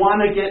 We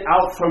want to get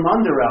out from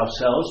under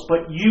ourselves,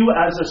 but you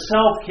as a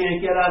self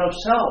can't get out of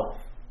self.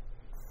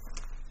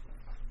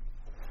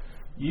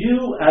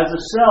 You as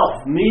a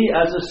self, me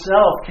as a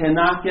self,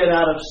 cannot get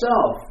out of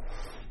self.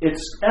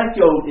 It's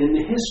echoed in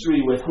the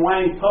history with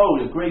Huang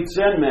Po, the great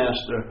Zen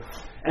master.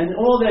 And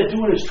all they're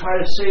doing is try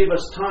to save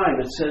us time.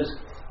 It says,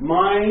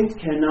 mind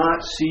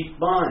cannot seek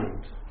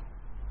mind.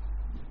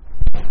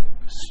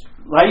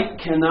 Light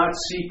cannot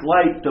seek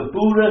light. The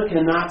Buddha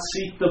cannot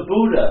seek the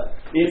Buddha.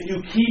 If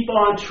you keep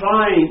on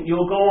trying,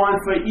 you'll go on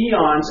for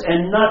eons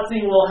and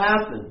nothing will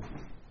happen.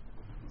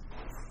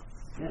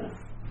 Yeah.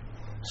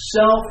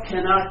 Self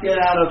cannot get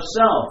out of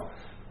self.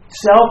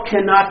 Self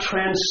cannot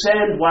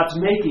transcend what's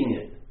making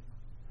it.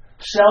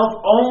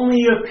 Self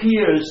only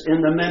appears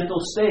in the mental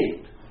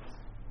state.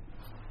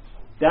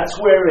 That's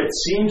where it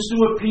seems to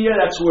appear.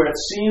 That's where it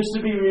seems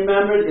to be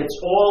remembered. It's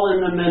all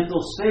in the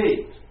mental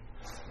state.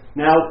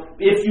 Now,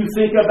 if you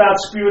think about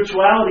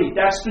spirituality,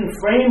 that's been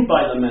framed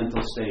by the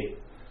mental state.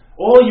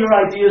 All your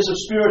ideas of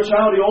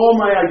spirituality, all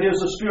my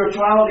ideas of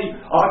spirituality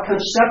are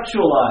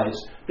conceptualized.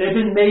 They've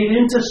been made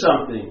into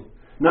something.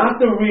 Not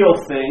the real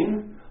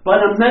thing, but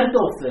a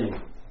mental thing.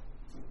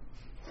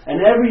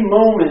 And every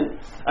moment,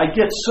 I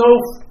get so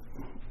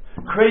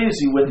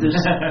crazy with this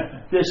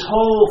this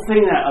whole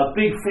thing, a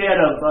big fan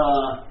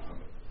of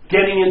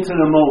getting into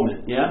the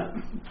moment, yeah?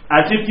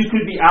 As if you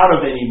could be out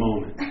of any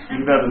moment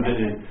you've ever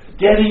been in.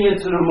 Getting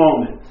into the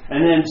moment.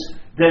 And then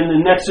the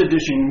next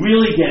edition,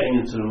 really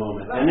getting into the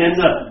moment. And then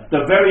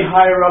the very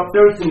higher up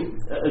 13th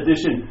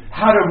edition,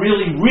 how to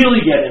really,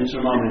 really get into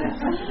the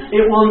moment.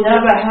 It will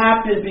never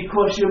happen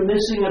because you're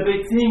missing a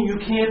big thing. You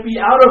can't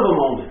be out of a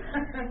moment.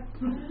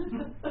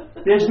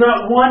 There's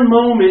not one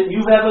moment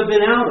you've ever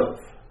been out of.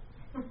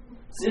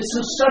 This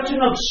is such an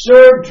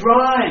absurd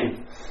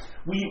drive.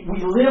 We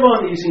live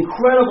on these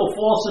incredible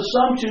false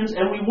assumptions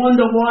and we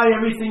wonder why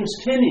everything's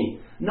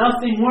tinny.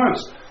 Nothing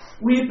works.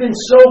 We've been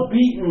so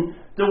beaten,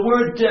 the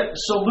word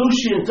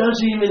solution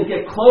doesn't even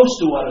get close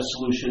to what a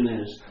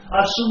solution is.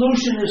 A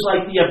solution is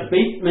like the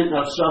abatement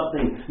of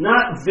something,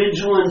 not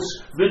vigilant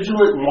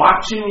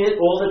watching it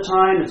all the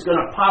time. It's going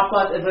to pop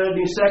up at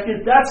every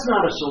second. That's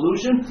not a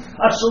solution.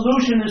 A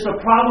solution is the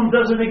problem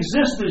doesn't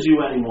exist as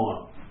you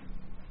anymore.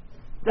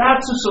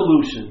 That's a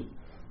solution.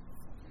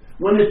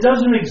 When it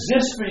doesn't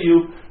exist for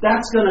you,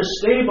 that's going to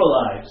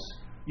stabilize.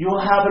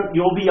 You'll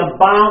be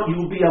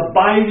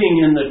abiding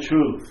in the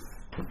truth.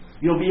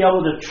 You'll be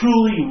able to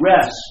truly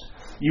rest.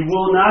 You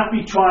will not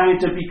be trying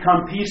to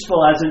become peaceful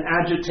as an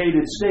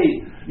agitated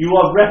state. You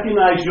will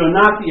recognize you're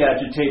not the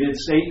agitated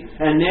state,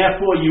 and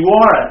therefore you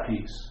are at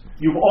peace.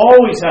 You've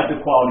always had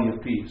the quality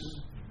of peace.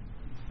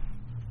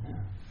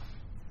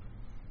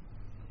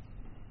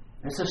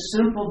 It's a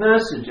simple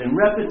message, and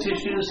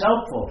repetition is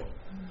helpful.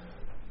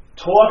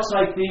 Talks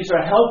like these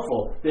are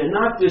helpful. They're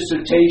not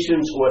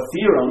dissertations or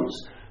theorems.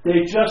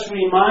 They just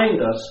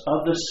remind us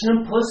of the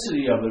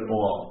simplicity of it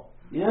all.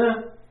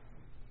 Yeah?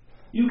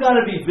 You've got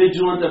to be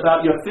vigilant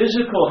about your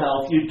physical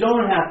health. You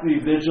don't have to be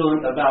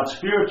vigilant about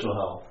spiritual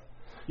health.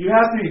 You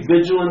have to be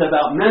vigilant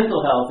about mental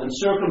health and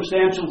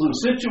circumstantial and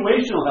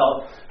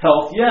situational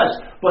health, yes,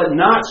 but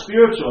not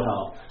spiritual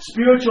health.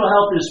 Spiritual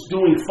health is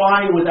doing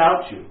fine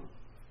without you.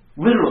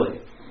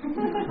 Literally.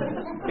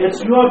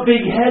 It's your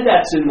big head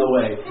that's in the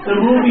way. The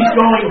movie's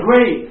going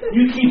great.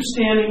 You keep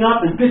standing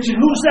up and bitching,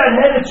 who's that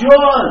head? It's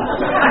yours.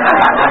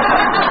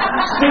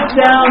 Sit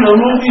down, the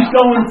movie's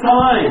going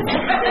fine.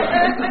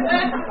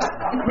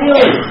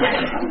 Really.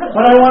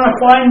 But I want to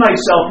find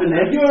myself in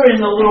there. You're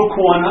in the little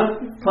corner,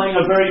 playing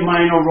a very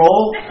minor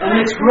role, and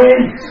it's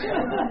great.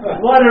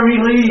 What a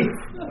relief.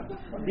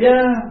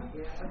 Yeah.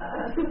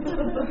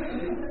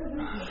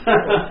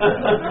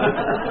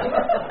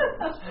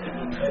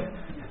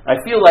 I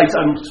feel like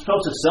I'm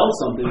supposed to sell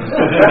something.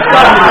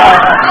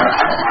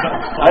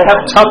 I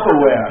have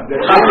Tupperware.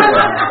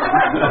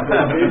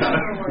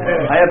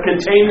 I have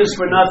containers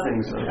for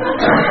nothing. So.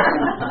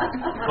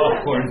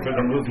 Popcorn for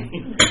the movie.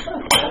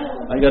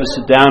 I got to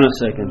sit down a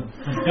second.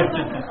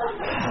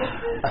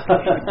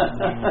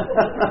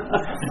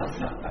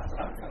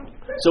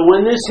 So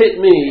when this hit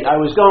me, I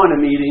was going to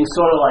meetings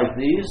sort of like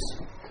these,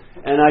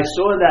 and I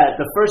saw that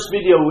the first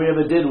video we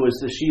ever did was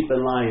the sheep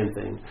and lion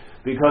thing.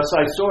 Because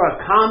I saw a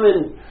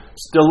common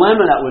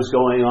dilemma that was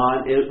going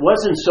on. It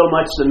wasn't so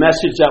much the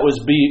message that was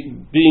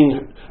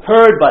being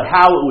heard, but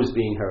how it was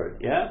being heard.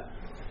 Yeah,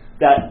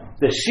 that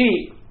the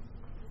sheep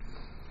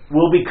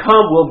will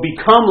become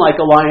like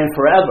a lion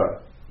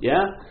forever.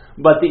 Yeah,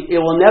 but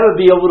it will never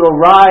be able to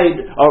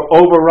ride or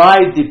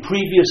override the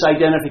previous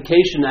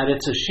identification that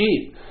it's a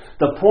sheep.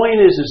 The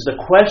point is the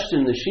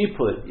question the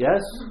sheephood.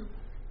 Yes.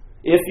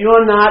 If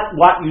you're not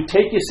what you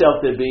take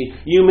yourself to be,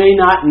 you may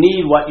not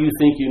need what you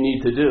think you need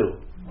to do.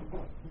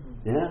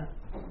 Yeah?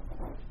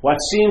 What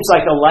seems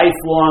like a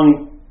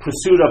lifelong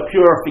pursuit of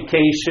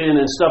purification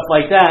and stuff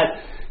like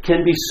that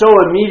can be so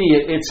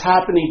immediate, it's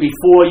happening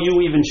before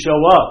you even show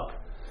up.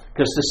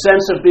 Because the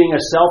sense of being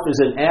a self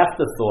is an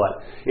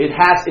afterthought. It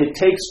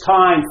takes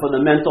time for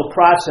the mental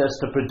process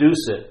to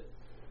produce it.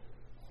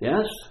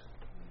 Yes?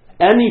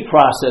 Any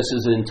process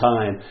is in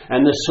time.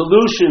 And the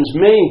solution's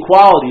main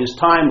quality is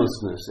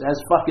timelessness. It has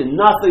fucking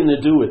nothing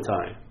to do with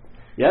time.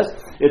 Yes?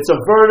 It's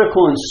a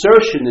vertical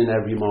insertion in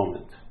every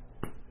moment.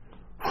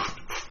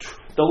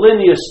 The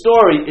linear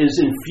story is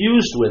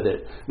infused with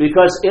it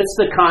because it's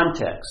the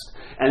context.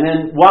 And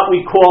then what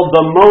we call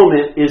the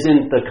moment is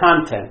in the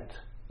content.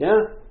 Yeah?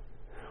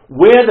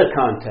 Where the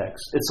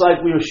context. It's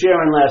like we were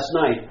sharing last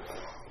night.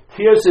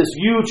 Here's this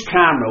huge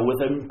camera with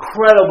an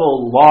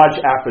incredible large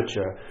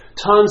aperture.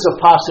 Tons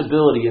of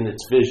possibility in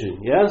its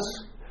vision. Yes?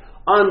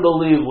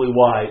 Unbelievably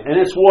wide.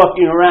 And it's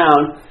walking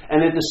around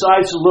and it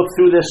decides to look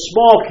through this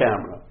small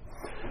camera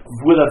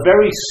with a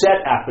very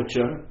set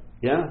aperture.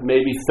 Yeah?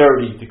 Maybe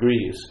 30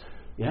 degrees.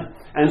 Yeah?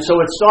 And so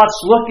it starts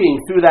looking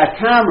through that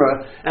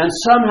camera, and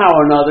somehow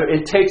or another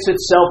it takes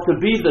itself to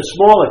be the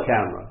smaller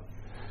camera.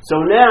 So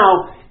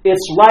now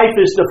its life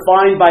is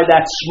defined by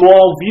that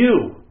small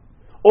view.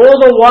 All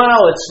the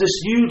while it's this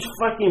huge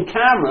fucking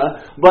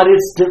camera, but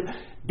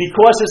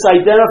because it's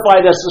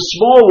identified as the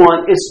small one,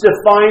 it's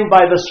defined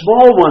by the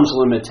small one's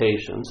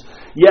limitations.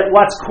 Yet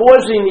what's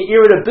causing the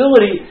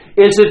irritability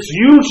is its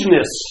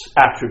hugeness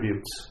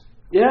attributes.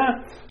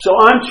 Yeah? So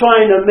I'm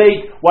trying to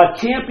make what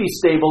can't be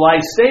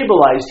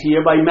stabilized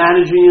here by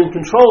managing and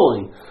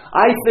controlling.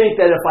 I think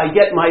that if I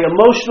get my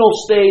emotional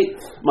state,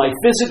 my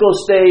physical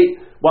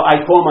state, what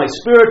I call my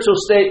spiritual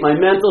state, my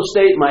mental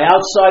state, my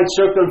outside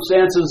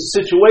circumstances,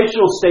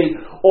 situational state,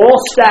 all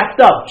stacked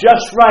up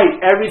just right,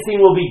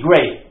 everything will be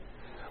great.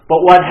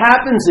 But what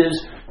happens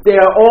is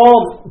they're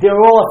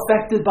all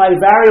affected by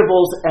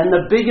variables, and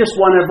the biggest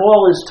one of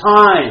all is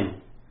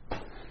time.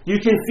 You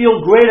can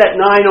feel great at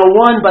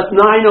 9:01, but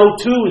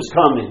 9:02 is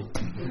coming.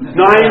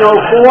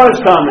 9:04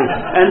 is coming.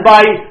 And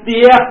by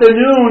the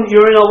afternoon,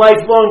 you're in a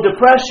lifelong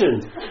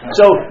depression.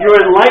 So you're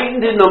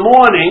enlightened in the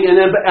morning, and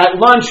then at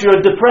lunch,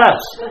 you're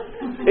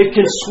depressed. It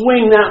can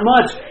swing that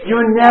much.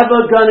 You're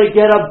never going to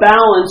get a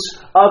balance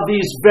of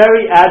these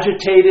very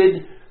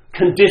agitated,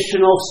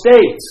 conditional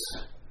states.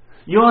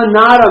 You're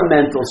not a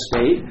mental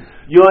state.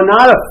 You're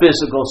not a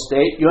physical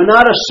state. You're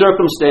not a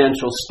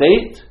circumstantial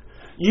state.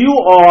 You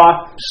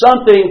are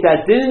something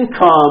that didn't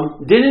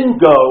come, didn't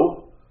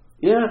go.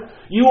 Yeah?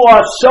 You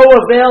are so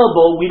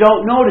available, we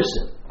don't notice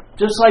it.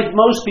 Just like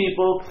most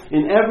people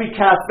in every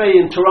cafe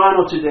in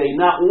Toronto today,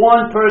 not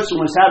one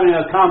person was having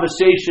a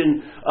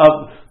conversation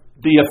of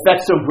the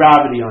effects of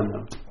gravity on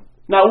them.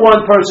 Not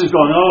one person's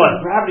going, oh,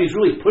 gravity's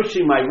really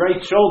pushing my right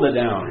shoulder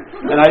down.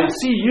 And I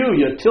see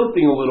you're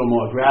tilting a little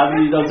more.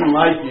 Gravity doesn't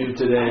like you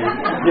today.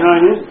 You know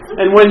what I mean?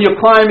 And when you're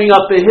climbing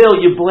up a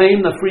hill, you blame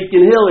the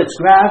freaking hill. It's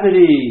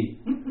gravity.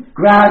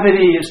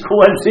 Gravity is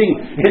causing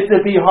it to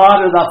be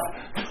hard enough.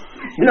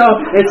 You know,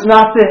 it's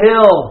not the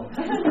hill.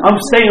 I'm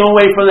staying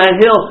away from that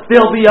hill.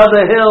 There'll be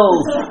other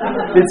hills.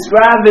 It's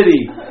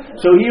gravity.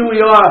 So here we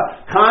are,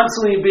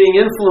 constantly being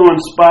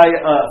influenced by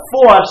a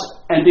force,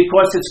 and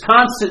because it's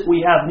constant,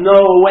 we have no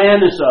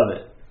awareness of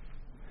it.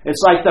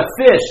 It's like the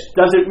fish.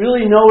 Does it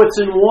really know it's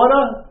in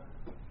water?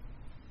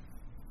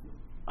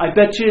 I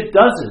bet you it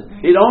doesn't.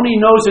 It only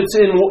knows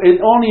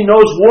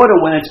water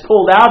when it's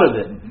pulled out of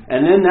it.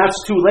 And then that's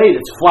too late.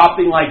 It's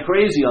flopping like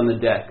crazy on the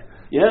deck.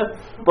 Yeah?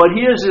 But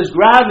here's this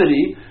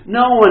gravity.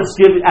 No one's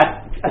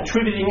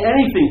attributing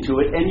anything to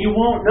it, and you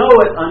won't know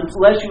it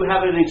unless you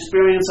have an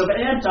experience of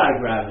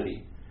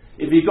anti-gravity.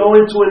 If you go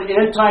into an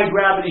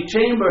anti-gravity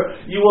chamber,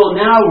 you will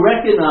now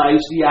recognize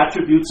the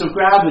attributes of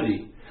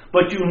gravity.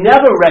 But you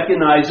never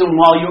recognize them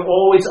while you're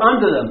always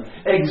under them.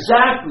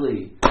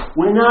 Exactly.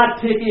 We're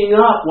not picking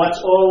up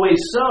what's always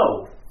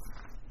so.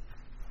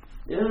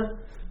 Yeah?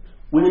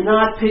 We're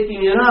not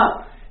picking it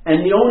up.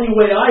 And the only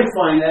way I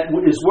find that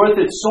is worth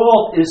its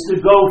salt is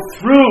to go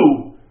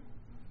through,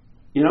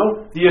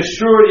 the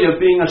assurity of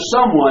being a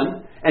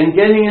someone and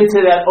getting into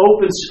that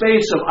open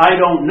space of I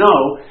don't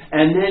know,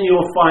 and then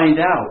you'll find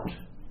out.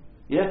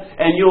 Yeah?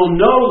 And you'll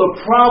know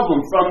the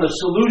problem from the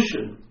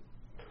solution.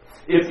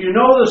 If you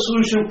know the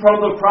solution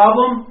from the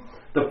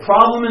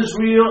problem is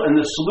real and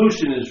the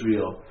solution is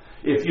real.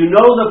 If you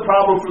know the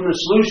problem from the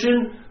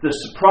solution, the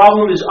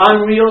problem is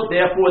unreal,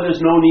 therefore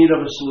there's no need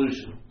of a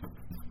solution.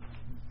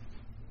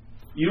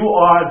 You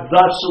are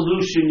the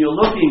solution you're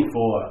looking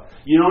for.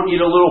 You don't need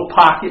a little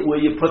pocket where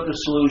you put the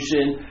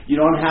solution. You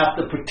don't have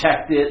to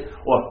protect it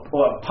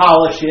or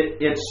polish it.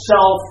 It's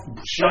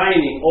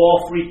self-shining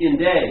all freaking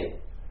day.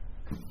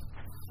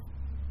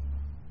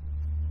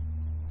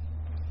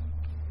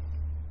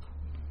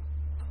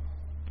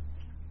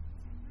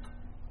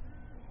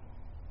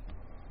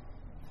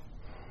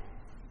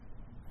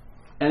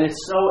 And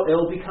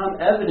it'll become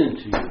evident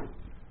to you.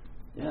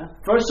 Yeah.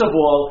 First of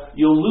all,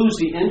 you'll lose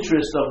the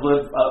interest of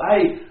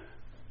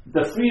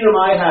the freedom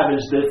I have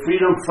is the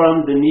freedom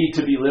from the need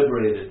to be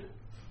liberated.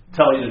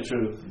 Tell you the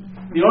truth.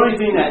 The only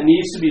thing that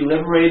needs to be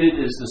liberated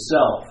is the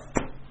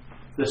self.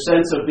 The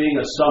sense of being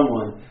a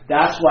someone.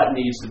 That's what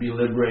needs to be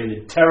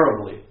liberated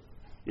terribly.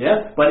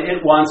 Yeah? But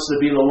it wants to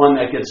be the one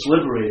that gets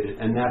liberated,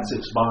 and that's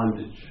its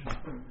bondage.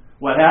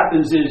 What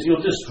happens is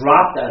you'll just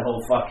drop that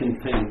whole fucking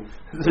thing.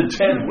 It's a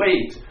dead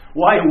weight.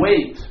 Why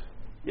wait?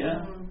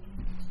 Yeah?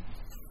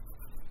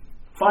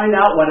 Find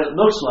out what it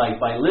looks like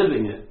by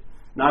living it,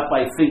 not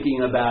by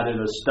thinking about it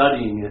or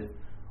studying it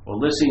or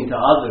listening to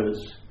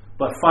others,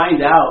 but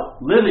find out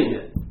living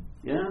it.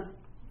 Yeah?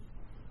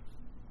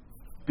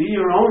 Be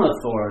your own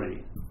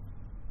authority.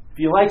 If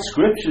you like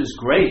scriptures,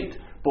 great,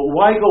 But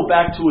why go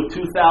back to a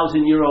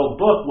 2,000-year-old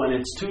book when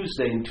it's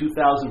Tuesday in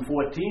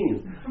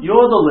 2014? You're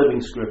the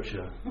living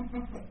scripture.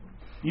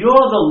 You're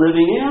the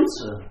living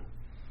answer.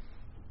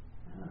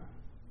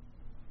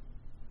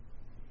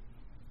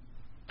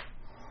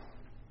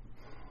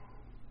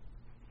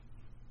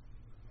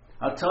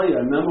 I'll tell you,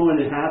 I remember when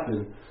it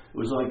happened. It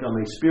was like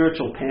my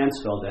spiritual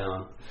pants fell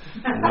down,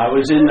 and I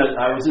was in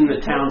the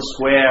town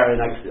square,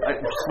 and I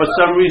for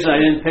some reason I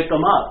didn't pick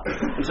them up.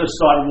 I just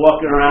started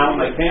walking around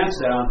with my pants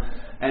down,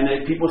 and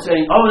people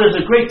saying, "Oh, there's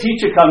a great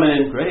teacher coming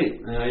in."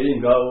 Great, and I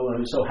didn't go. I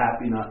was so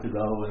happy not to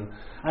go, and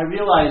I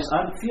realized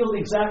I feel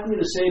exactly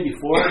the same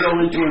before I go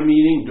into a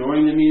meeting,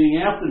 during the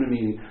meeting, after the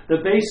meeting.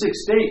 The basic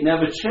state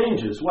never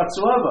changes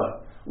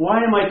whatsoever.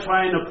 Why am I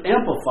trying to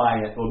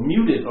amplify it or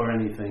mute it or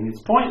anything?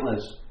 It's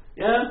pointless.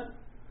 Yeah?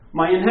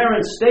 My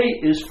inherent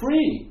state is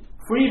free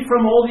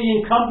from all the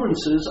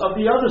encumbrances of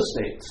the other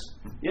states.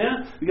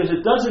 Yeah? Because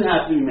it doesn't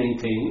have to be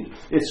maintained.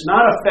 It's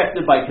not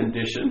affected by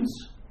conditions.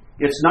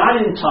 It's not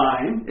in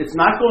time. It's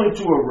not going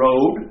to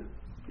erode.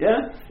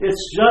 Yeah?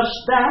 It's just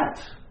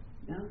that.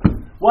 Yeah?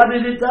 What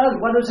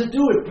does it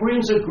do? It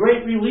brings a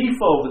great relief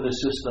over the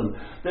system.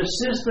 The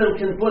system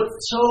can put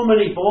so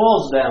many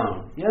balls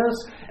down. Yes?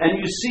 And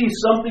you see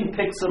something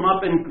picks them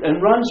up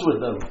and runs with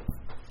them.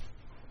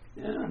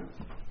 Yeah?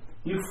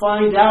 You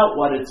find out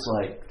what it's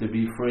like to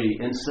be free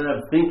instead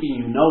of thinking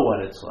you know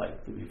what it's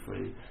like to be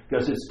free.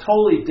 Because it's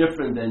totally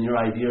different than your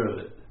idea of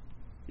it.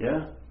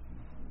 Yeah?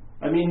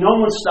 I mean, no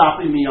one's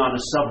stopping me on a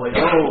subway.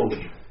 Oh,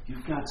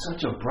 you've got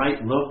such a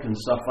bright look and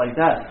stuff like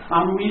that.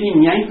 I'm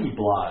reading Yankee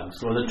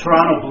blogs or the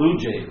Toronto Blue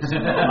Jays.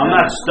 I'm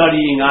not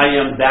studying I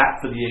am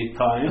that for the 8th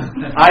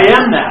time. I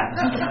am that.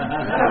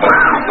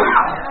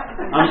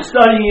 I'm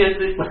studying it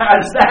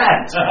as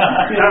that.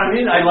 You know what I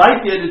mean? I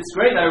like it. It's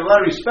great. I have a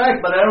lot of respect,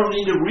 but I don't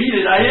need to read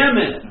it. I am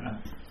it.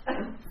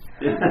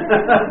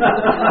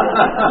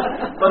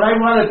 But I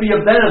want to be a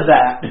better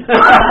that.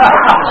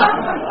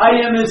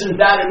 I am isn't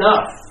that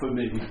enough for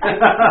me.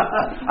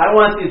 I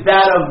want the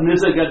that of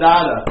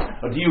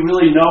Nisargadatta. Do you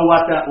really know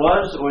what that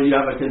was, or you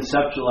have a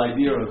conceptual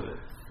idea of it?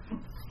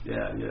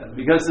 Yeah.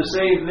 Because the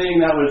same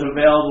thing that was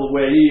available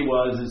where he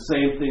was, the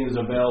same thing is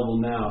available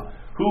now.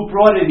 Who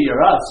brought it here?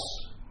 Us.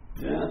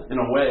 Yeah, in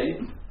a way.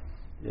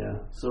 Yeah.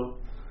 So,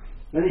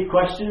 any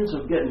questions?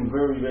 I'm getting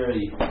very,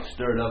 very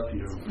stirred up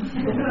here.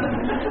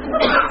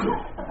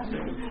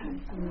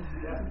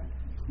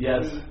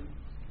 Yes.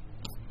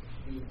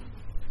 The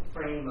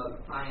frame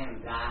of I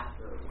am that,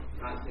 or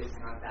not this,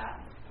 not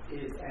that,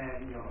 is,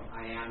 and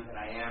I am that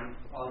I am.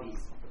 All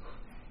these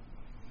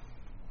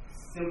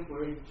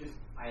simpler, just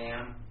I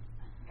am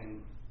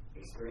and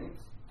experience.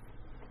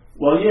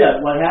 Well, yeah.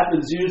 What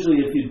happens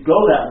usually if you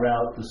go that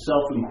route, the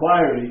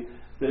self-inquiry,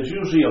 there's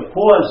usually a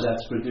pause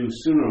that's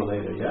produced sooner or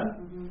later, yeah?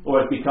 Mm-hmm.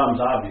 Or it becomes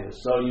obvious.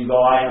 So you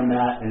go, I am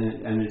that,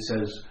 and it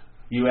says,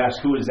 you ask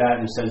who is that,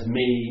 and it says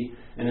me.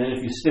 And then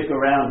if you stick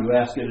around, you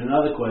ask it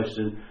another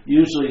question.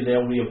 Usually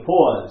there'll be a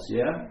pause,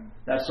 yeah?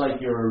 That's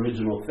like your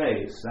original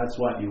face. That's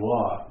what you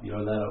are.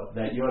 You're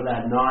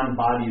that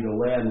non-bodied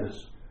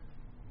awareness.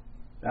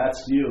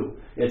 That's you.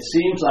 It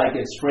seems like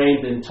it's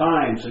framed in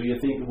time, so you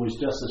think it was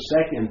just a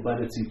second, but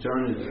it's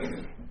eternity.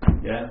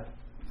 Yeah?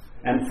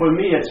 And for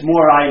me, it's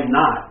more I am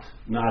not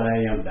I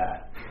am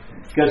that.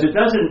 Because it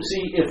doesn't,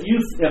 if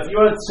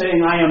you're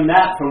saying I am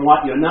that from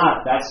what you're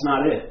not, that's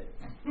not it.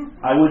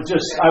 I would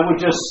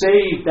just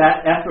save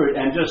that effort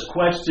and just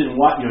question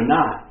what you're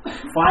not.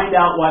 Find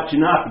out what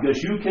you're not,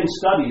 because you can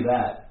study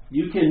that.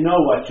 You can know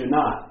what you're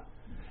not.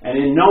 And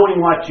in knowing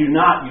what you're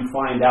not, you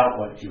find out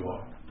what you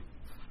are.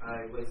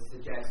 I was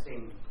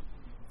suggesting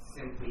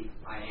simply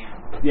I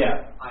am.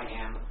 Yeah. I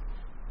am.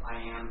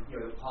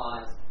 The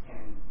pause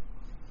and.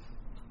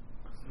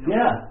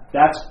 Yeah,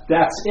 that's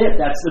it.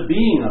 That's the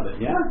being of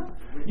it, yeah?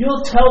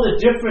 You'll tell the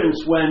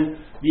difference when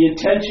the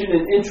intention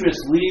and interest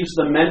leaves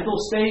the mental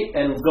state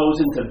and goes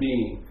into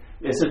being.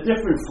 It's a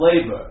different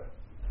flavor,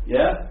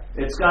 yeah?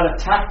 It's got a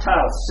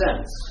tactile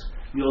sense.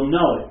 You'll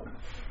know it.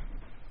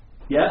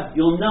 Yeah?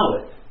 You'll know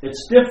it.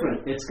 It's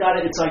different. It's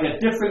like a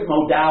different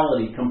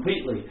modality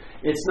completely.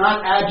 It's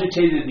not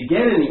agitated to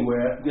get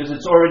anywhere because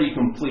it's already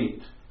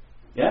complete.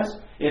 Yes?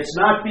 It's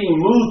not being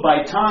moved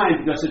by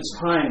time because it's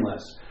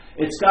timeless.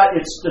 It's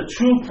the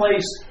true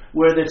place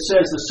where it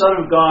says the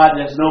Son of God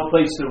has no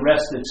place to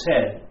rest its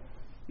head.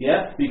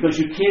 Yeah? Because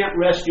you can't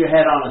rest your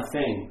head on a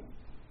thing.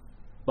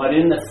 But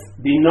in the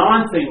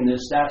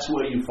non-thingness, that's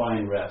where you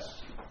find rest.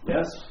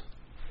 Yes?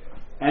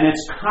 And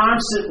it's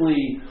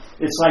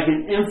like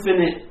an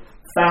infinite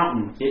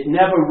fountain. It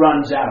never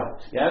runs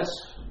out. Yes?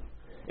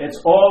 It's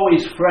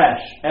always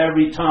fresh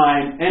every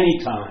time, any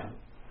time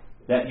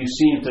that you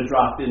seem to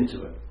drop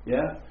into it.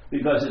 Yeah?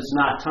 Because it's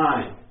not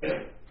time.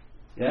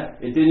 Yeah?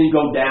 It didn't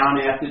go down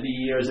after the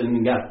years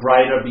and got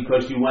brighter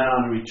because you went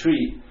on a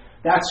retreat.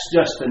 That's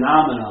just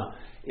phenomena.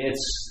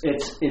 It's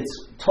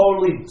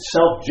totally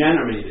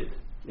self-generated.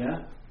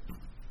 Yeah?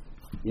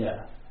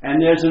 Yeah.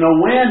 And there's an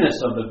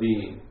awareness of the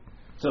being.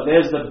 So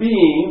there's the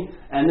being,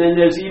 and then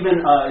there's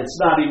even, it's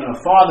not even a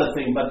father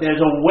thing, but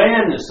there's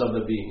awareness of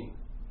the being.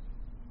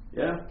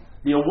 Yeah?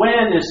 The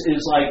awareness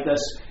is like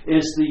this,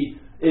 is the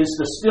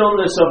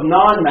stillness of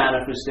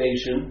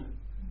non-manifestation,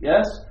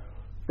 yes?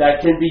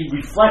 That can be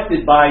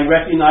reflected by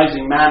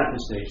recognizing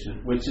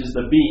manifestation, which is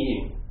the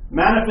being.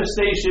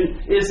 Manifestation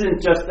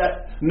isn't just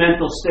that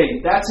mental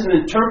state. That's an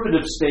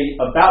interpretive state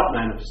about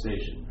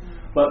manifestation.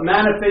 But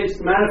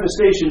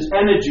manifestation's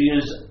energy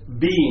is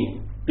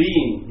being,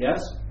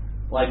 yes?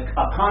 Like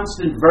a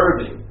constant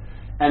verbing.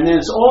 And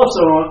there's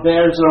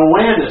an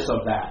awareness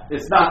of that.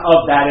 It's not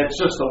of that, it's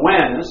just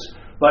awareness.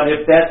 But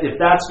if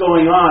that's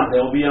going on,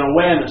 there will be an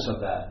awareness of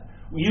that.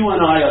 You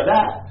and I are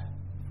that.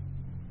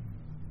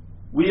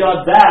 We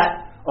are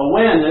that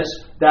awareness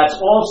that's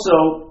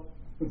also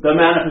the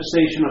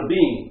manifestation of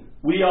being.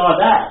 We are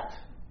that.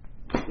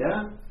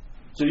 Yeah?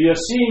 So you're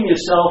seeing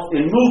yourself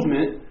in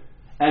movement,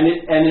 and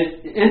it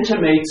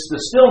intimates the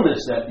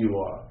stillness that you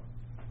are.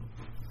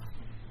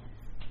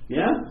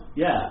 Yeah?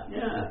 Yeah.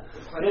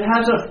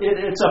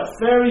 It's a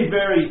very,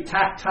 very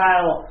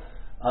tactile,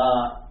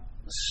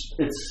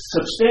 it's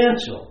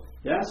substantial.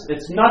 Yes?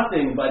 It's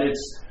nothing, but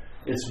it's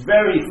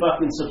very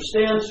fucking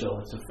substantial.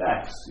 It's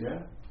effects.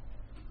 Yeah?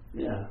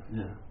 Yeah.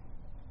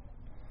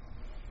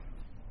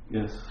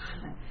 Yes.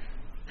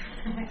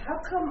 How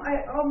come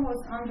I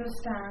almost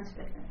understand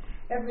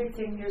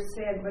everything you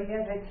said, but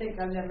yet I think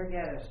I'll never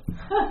get it?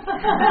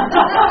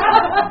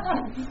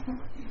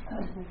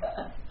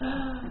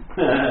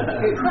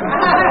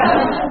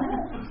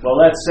 Well,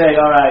 let's say,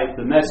 all right,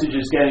 the message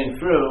is getting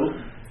through,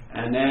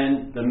 and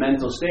then the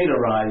mental state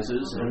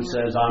arises and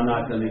says, I'm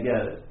not going to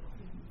get it.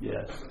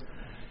 Yes.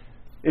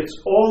 It's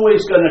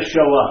always going to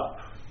show up.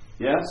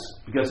 Yes?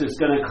 Because it's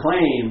going to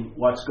claim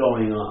what's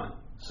going on.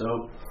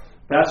 So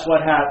that's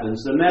what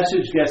happens. The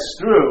message gets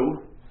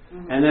through,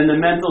 and then the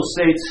mental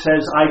state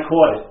says, I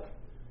caught it.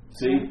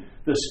 See?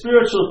 The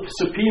spiritual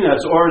subpoena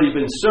has already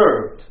been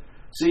served.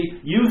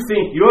 See? You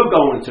think you're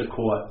going to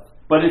court,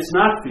 but it's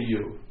not for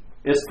you.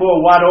 It's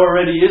for what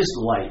already is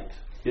light.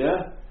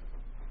 Yeah?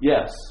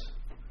 Yes.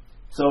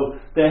 So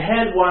the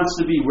head wants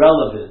to be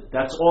relevant.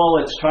 That's all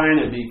it's trying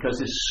to be, because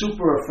it's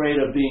super afraid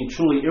of being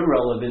truly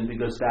irrelevant,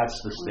 because that's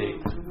the state.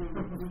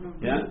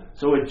 Yeah?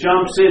 So it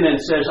jumps in and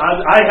says,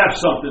 I have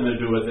something to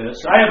do with this.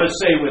 I have a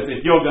say with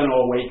if you're going to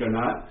awake or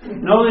not.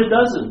 No, it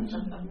doesn't.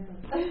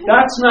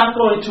 That's not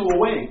going to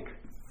awake.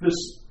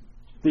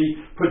 The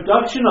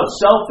production of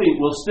selfing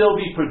will still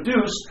be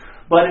produced,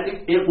 but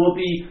it will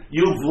be,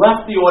 you've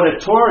left the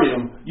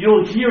auditorium,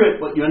 you'll hear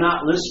it, but you're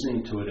not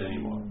listening to it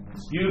anymore.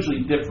 It's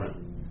usually different.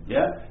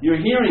 Yeah? You're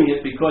hearing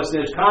it because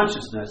there's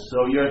consciousness,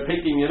 so you're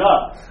picking it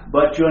up,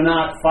 but you're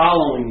not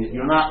following it,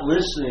 you're not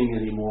listening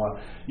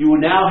anymore. You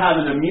now have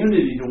an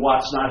immunity to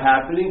what's not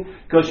happening,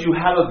 because you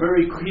have a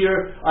very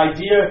clear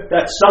idea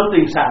that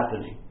something's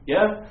happening.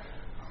 Yeah?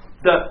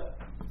 The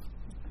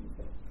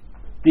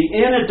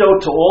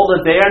antidote to all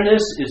the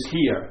there-ness is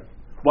here.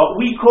 What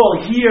we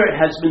call here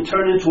has been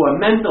turned into a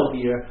mental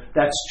here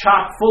that's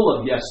chock full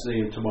of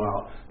yesterday and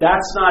tomorrow.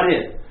 That's not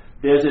it.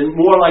 There's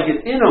more like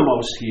an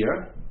innermost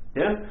here.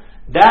 Yeah?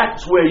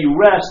 That's where you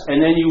rest,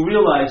 and then you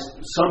realize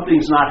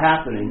something's not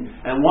happening.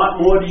 And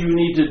what more do you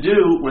need to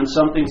do when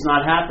something's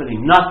not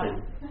happening?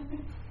 Nothing.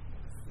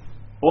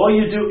 All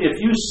you do, if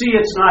you see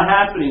it's not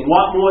happening,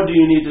 what more do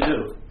you need to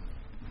do?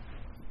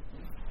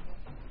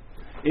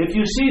 If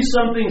you see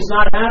something's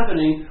not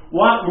happening,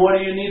 what more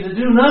do you need to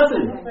do?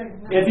 Nothing.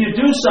 If you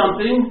do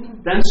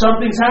something, then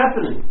something's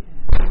happening.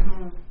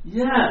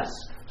 Yes.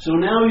 So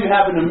now you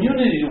have an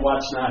immunity to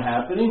what's not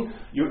happening.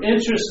 Your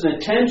interest and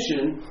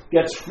attention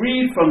gets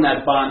freed from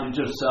that bondage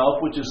of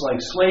self, which is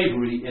like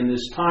slavery in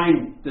this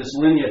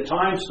linear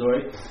time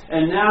story.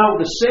 And now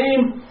the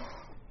same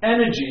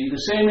energy,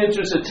 the same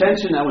interest and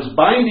attention that was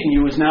binding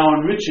you is now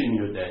enriching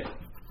your day.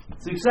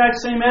 It's the exact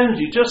same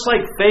energy, just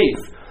like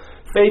faith.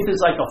 Faith is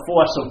like a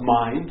force of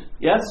mind,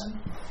 yes?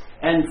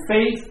 And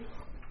faith,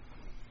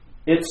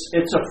 its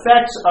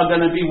effects are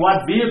going to be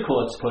what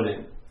vehicle it's put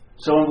in.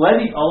 So a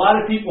lot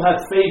of people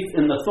have faith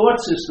in the thought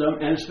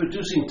system, and it's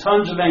producing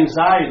tons of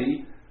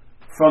anxiety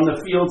from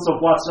the fields of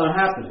what's not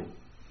happening.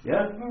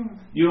 Yeah?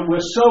 We're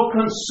so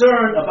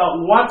concerned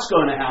about what's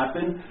going to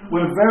happen,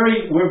 we're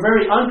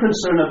very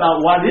unconcerned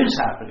about what is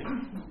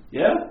happening.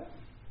 Yeah?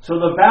 So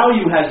the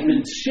value has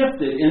been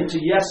shifted into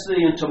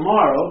yesterday and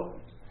tomorrow,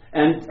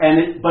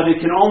 but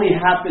it can only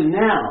happen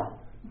now.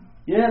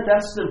 Yeah,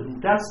 that's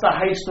the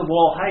heist of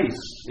all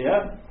heists.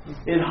 Yeah,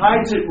 it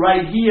hides it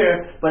right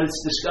here, but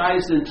it's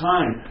disguised in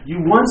time. You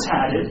once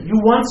had it. You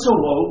once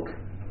awoke.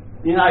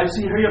 You know, I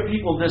hear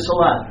people this a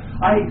lot.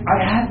 I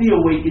had the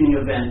awakening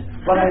event,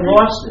 but I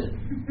lost it,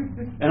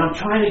 and I'm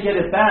trying to get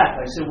it back.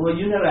 I said, well,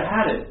 you never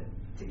had it.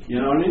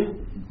 You know what I mean?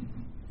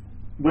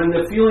 When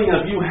the feeling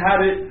of you had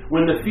it,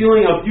 when the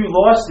feeling of you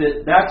lost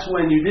it, that's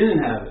when you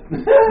didn't have it.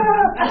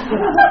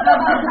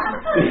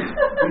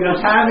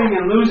 Because having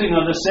and losing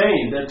are the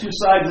same. They're two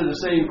sides of the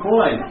same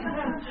coin.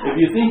 If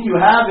you think you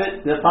have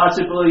it, the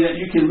possibility that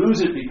you can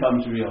lose it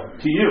becomes real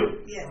to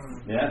you. Yes.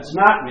 Yeah, it's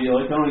not real.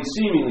 It can only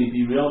seemingly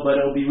be real,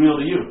 but it'll be real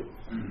to you.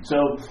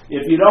 So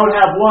if you don't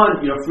have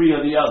one, you're free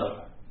of the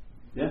other.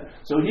 Yeah?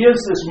 So here's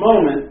this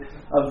moment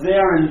of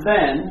there and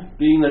then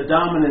being the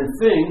dominant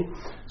thing.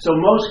 So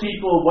most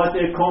people, what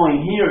they're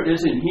calling here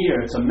isn't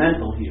here, it's a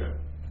mental here.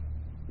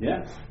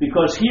 Yeah?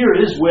 Because here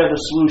is where the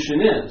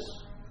solution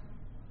is.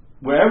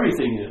 Where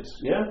everything is.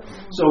 Yeah?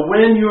 So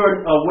when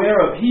you're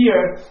aware of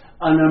here,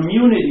 an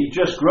immunity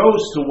just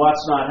grows to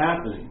what's not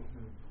happening.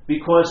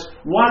 Because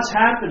what's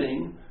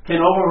happening can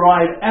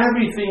override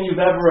everything you've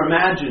ever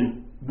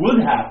imagined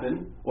would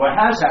happen or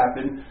has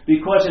happened,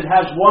 because it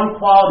has one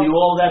quality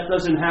all that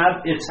doesn't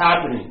have, it's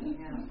happening.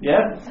 Yeah?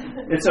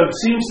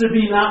 Seems to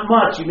be not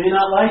much. You may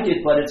not like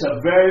it, but it's a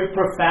very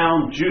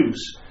profound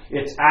juice.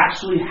 It's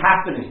actually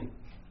happening.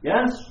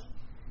 Yes?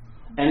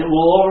 And it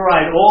will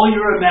override all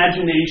your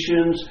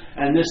imaginations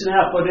and this and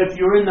that. But if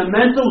you're in the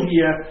mental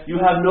here, you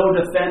have no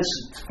defense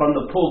from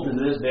the pull to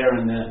this, there,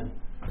 and then.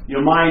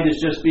 Your mind is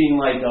just being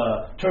like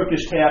a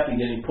Turkish tap and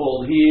getting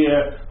pulled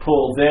here,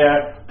 pulled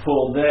there,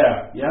 pulled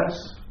there. Yes?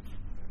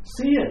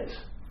 See it.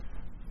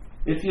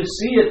 If you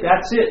see it,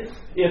 that's it.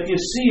 If you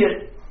see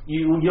it,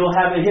 you'll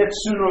have a hit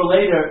sooner or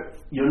later.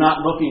 You're not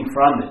looking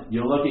from it.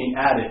 You're looking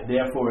at it.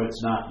 Therefore,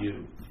 it's not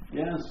you.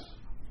 Yes?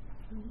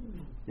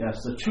 Yes,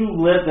 the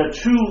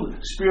true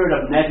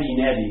spirit of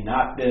neti,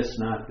 not this,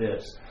 not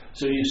this.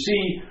 So you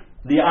see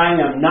the I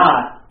am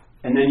not,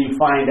 and then you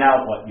find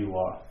out what you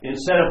are.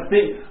 Instead of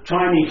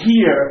trying to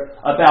hear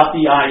about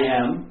the I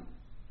am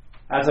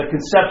as a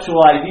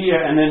conceptual idea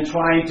and then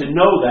trying to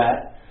know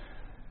that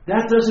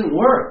doesn't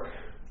work.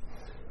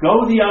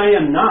 Go the I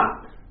am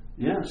not.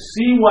 Yeah?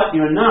 See what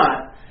you're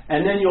not,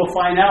 and then you'll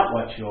find out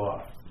what you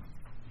are.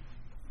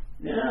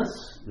 Yes.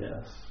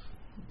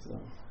 So,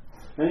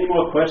 any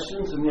more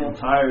questions? I'm getting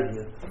tired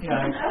here.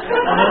 Yeah,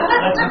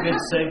 that's a good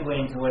segue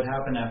into what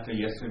happened after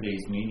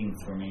yesterday's meeting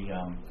for me.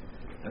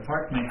 I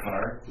parked my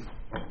car,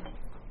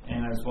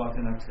 and I was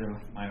walking up to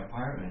my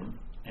apartment,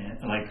 and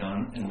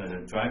in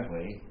the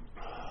driveway,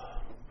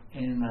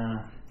 and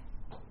I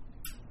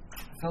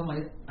felt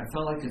like I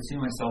could see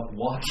myself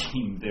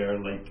walking there,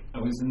 like I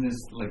was in this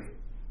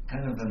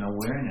kind of an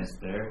awareness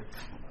there,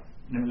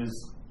 and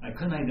I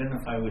couldn't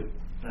identify with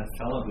that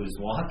fellow who was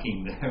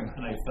walking there,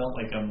 but I felt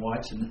like I'm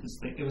watching this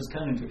thing. It was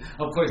kind of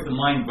course, the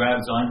mind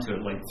grabs onto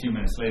it like a few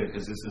minutes later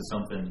because this is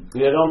something.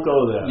 Yeah, don't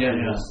go there.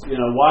 Yeah.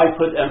 Why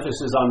put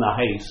emphasis on the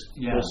haste?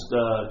 Yeah.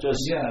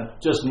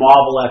 Just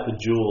marvel at the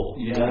jewel.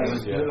 Yeah, it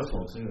was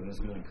beautiful too. It was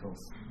really cool.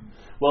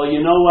 Well, you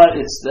know what?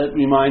 That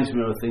reminds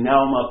me of a thing. Now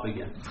I'm up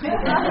again.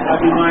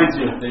 That reminds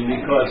me of a thing,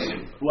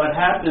 because what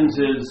happens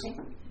is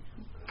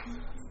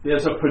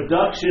there's a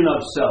production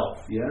of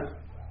self. Yeah.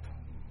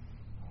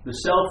 The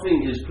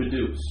selfing is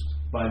produced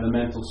by the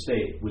mental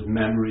state with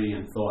memory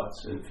and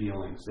thoughts and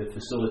feelings. It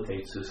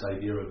facilitates this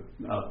idea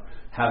of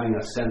having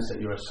a sense that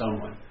you're a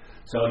someone.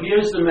 So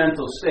here's the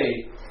mental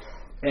state,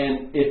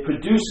 and it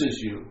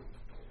produces you.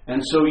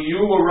 And so you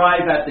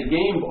arrive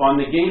on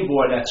the game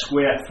board at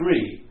square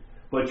 3,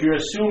 but you're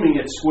assuming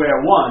it's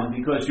square 1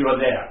 because you're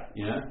there.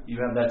 Yeah?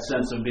 You have that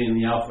sense of being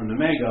the alpha and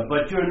omega,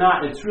 but you're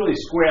not. It's really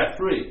square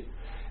 3.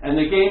 And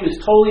the game is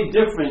totally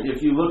different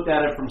if you looked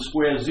at it from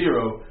square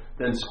 0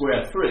 than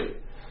square 3.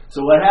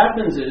 So what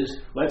happens is,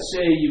 let's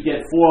say you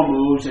get 4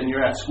 moves and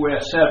you're at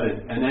square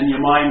 7, and then your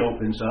mind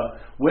opens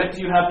up. What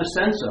do you have the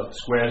sense of?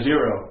 Square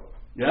 0.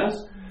 Yes?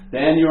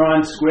 Then you're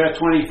on square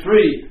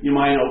 23, your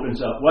mind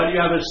opens up. What do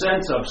you have a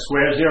sense of?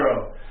 Square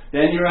 0.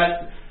 Then you're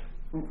at,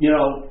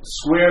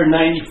 square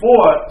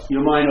 94,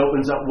 your mind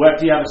opens up. What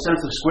do you have a sense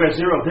of? Square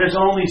 0. There's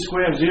only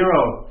square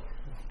 0.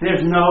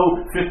 There's no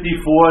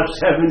 54,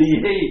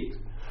 78.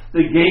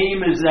 The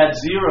game is at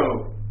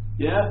 0.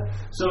 Yeah?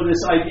 So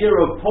this idea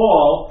of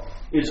Paul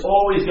is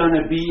always going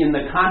to be in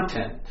the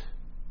content.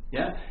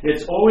 Yeah?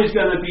 It's always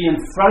going to be in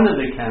front of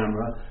the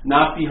camera,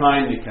 not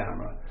behind the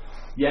camera.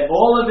 Yet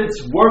all of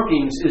its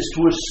workings is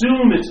to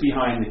assume it's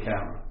behind the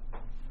camera.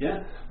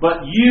 Yeah?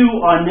 But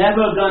you are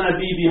never going to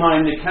be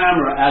behind the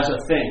camera as a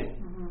thing.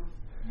 Mm-hmm.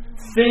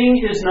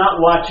 Thing is not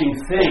watching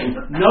thing.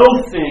 No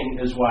thing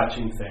is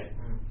watching thing.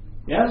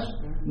 Yes?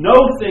 No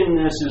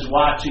thingness is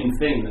watching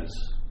thingness.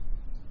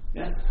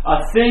 Yeah? A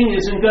thing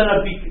isn't going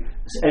to be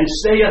and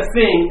stay a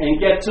thing and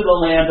get to the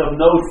land of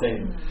no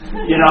thing.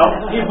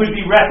 It would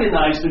be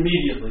recognized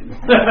immediately.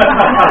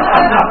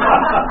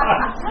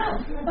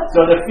 So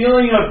the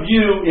feeling of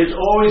you is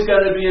always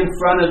going to be in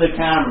front of the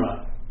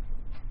camera.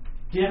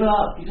 Give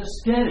up. You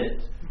just get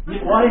it.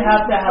 Why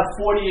have to have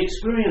 40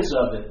 experience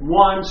of it? 1,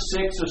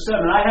 6, or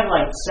 7. I had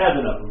like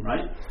 7 of them,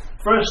 right?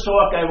 First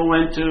talk I ever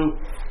went to,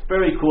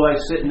 very cool. I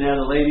was sitting there,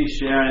 the lady's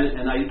sharing,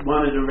 and I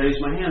wanted to raise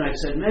my hand. I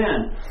said,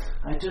 man,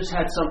 I just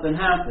had something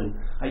happen.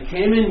 I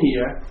came in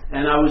here,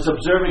 and I was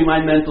observing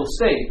my mental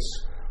states,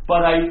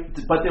 but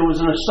there was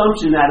an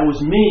assumption that it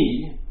was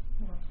me,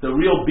 the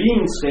real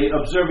being state,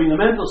 observing the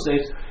mental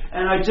states,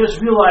 and I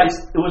just realized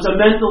it was a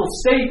mental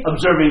state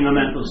observing the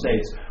mental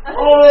states.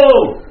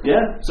 Oh!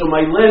 Yeah? So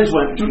my lens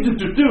went,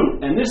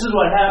 and this is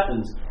what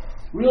happens.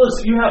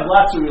 You have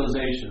lots of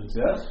realizations,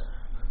 yes?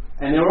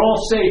 And they're all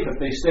safe if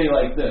they stay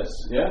like this,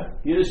 yeah?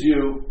 Here's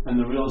you, and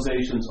the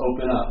realizations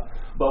open up.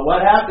 But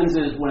what happens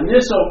is, when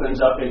this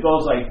opens up, it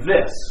goes like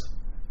this.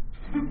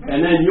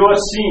 And then you're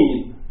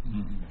seen.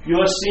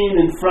 You're seen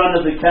in front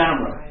of the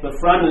camera. The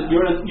front of,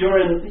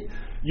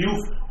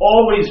 you've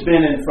always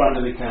been in front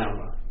of the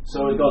camera.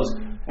 So it goes,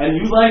 and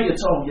you like it,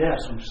 oh yes,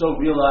 I'm so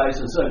realized,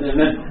 and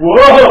then,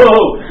 whoa,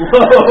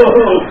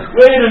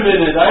 wait a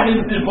minute, I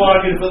didn't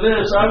bargain for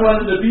this, I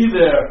wanted to be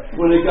there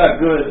when it got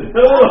good.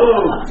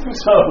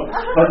 So,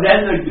 but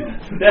then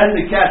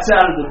the cat's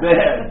out of the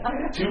bag.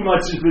 Too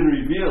much has been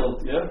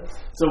revealed, yeah?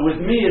 So with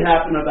me it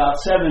happened about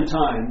 7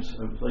 times.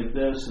 I was like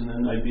this, and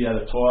then I'd be at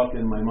a talk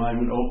and my mind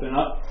would open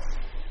up.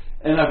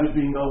 And I would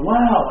be go,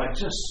 wow, I'm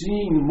just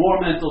seeing more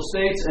mental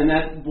states, and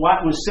that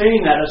what was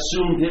saying that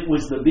assumed it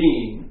was the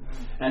being.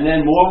 And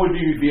then more would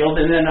be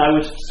revealed, and then I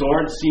was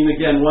seen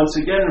again, once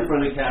again in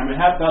front of the camera. It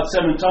happened about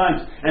 7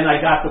 times, and I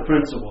got the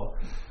principle.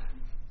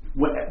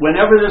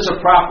 Whenever there's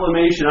a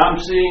proclamation, I'm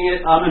seeing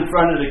it, I'm in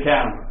front of the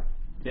camera.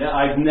 Yeah,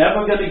 I'm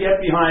never going to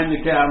get behind the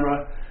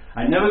camera.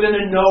 I'm never going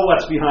to know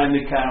what's behind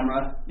the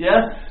camera.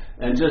 Yeah?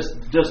 And just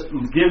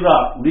give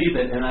up, leave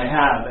it, and I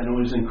have, and it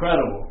was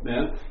incredible,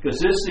 yeah? Because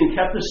this thing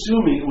kept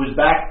assuming it was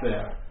back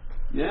there,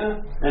 yeah?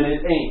 And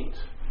it ain't.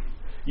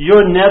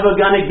 You're never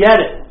going to get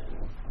it.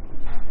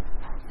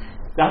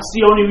 That's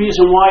the only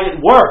reason why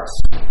it works.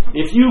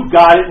 If you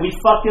got it, we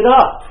fuck it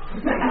up.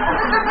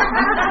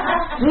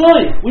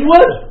 Really, we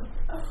would.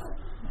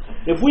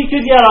 If we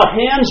could get our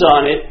hands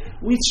on it,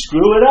 we'd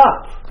screw it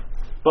up.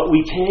 But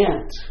we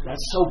can't.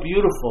 That's so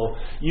beautiful.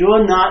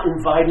 You're not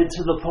invited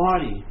to the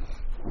party.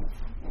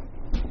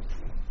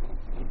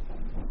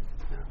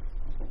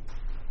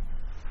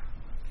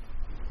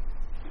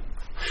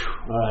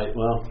 All right,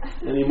 well,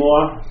 any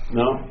more?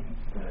 No?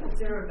 Is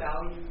there a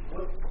value,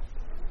 what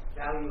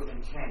value of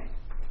intent?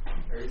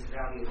 Or is the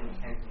value of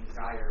intent and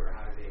desire, or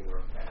how do they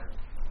work better?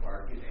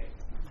 Or do they?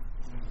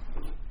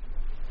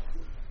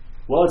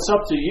 Well, it's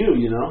up to you,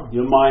 you know.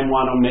 Your mind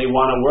may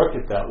want to work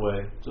it that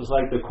way. Just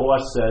like the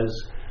Course says.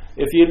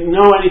 If you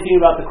know anything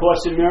about the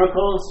Course in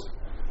Miracles,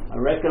 I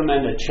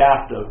recommend a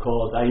chapter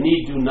called I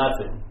Need Do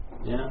Nothing.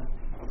 Yeah?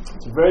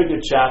 It's a very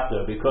good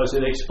chapter because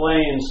it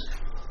explains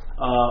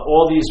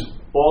all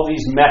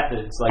these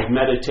methods like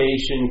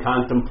meditation,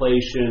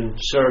 contemplation,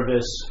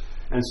 service,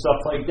 and stuff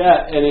like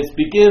that. And it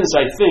begins,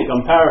 I think,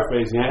 I'm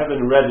paraphrasing, I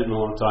haven't read it in a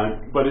long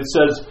time, but it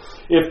says,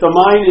 if the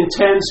mind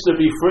intends to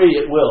be free,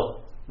 it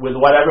will, with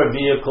whatever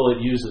vehicle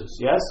it uses,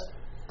 yes?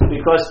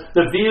 Because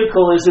the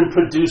vehicle isn't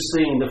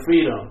producing the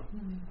freedom.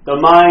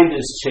 The mind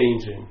is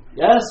changing,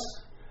 yes?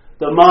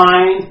 The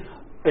mind,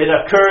 it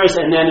occurs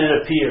and then it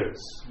appears.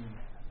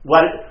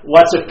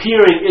 What's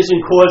appearing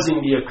isn't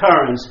causing the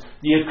occurrence.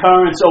 The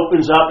occurrence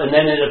opens up and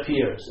then it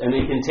appears. And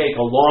it can take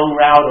a long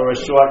route or a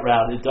short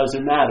route. It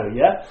doesn't matter,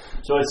 yeah?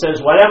 So it says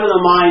whatever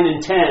the mind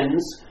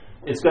intends,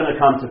 it's going to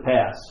come to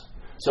pass.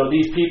 So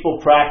these people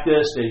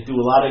practice, they do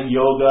a lot of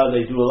yoga,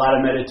 they do a lot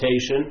of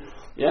meditation,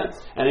 yeah?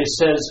 And he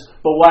says,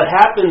 but what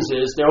happens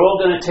is they're all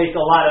going to take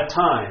a lot of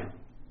time,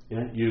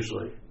 yeah,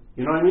 usually.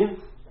 You know what I mean?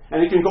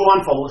 And it can go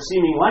on for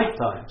seeming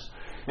lifetimes.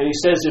 And he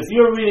says, if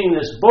you're reading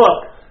this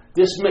book,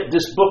 this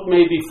book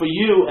may be for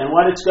you, and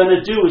what it's going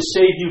to do is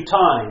save you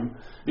time.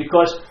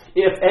 Because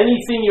if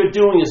anything you're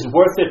doing is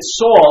worth its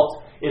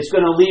salt, it's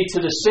going to lead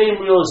to the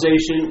same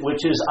realization,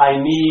 which is, I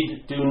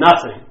need do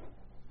nothing.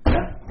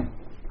 Yeah?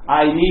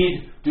 I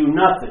need do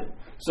nothing.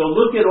 So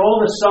look at all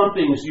the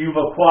somethings you've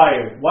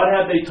acquired. What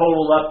have they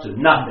totaled up to?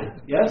 Nothing.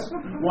 Yes?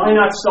 Why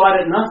not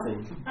start at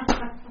nothing?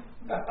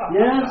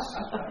 Yes?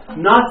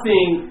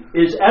 Nothing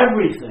is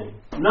everything.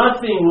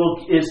 Nothing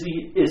is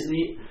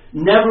the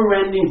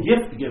never-ending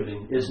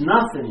gift-giving, is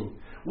nothing.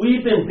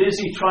 We've been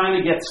busy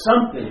trying to get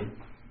something.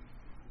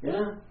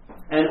 Yeah?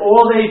 And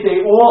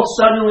they all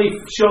suddenly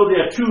show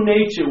their true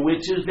nature,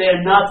 which is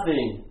they're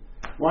nothing.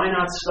 Why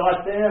not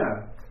start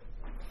there?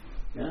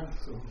 Yeah?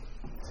 So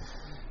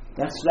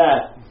that's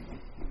that,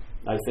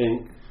 I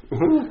think.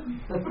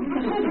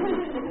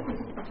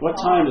 What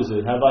time is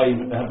it? Have I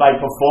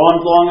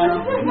performed long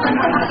enough?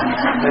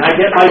 Can I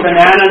get my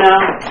banana now?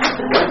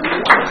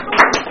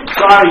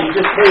 Sorry, you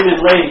just came in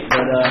late,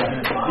 but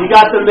you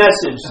got the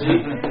message.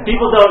 See,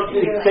 people don't.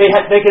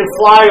 They can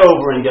fly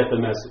over and get the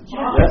message.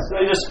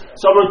 Yes,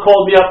 someone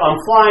called me up. I'm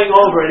flying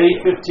over at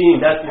 8:15.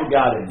 That you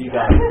got it. You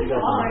got the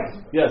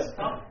message. Yes.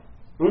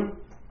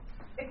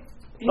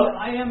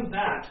 I am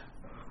that.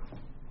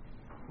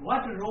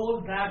 What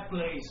role that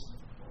plays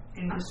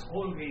in this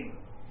whole game?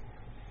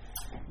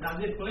 Does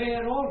it play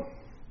a role?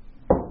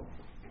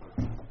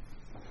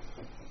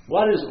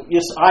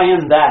 Yes, I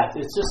am that.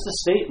 It's just a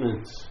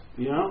statement,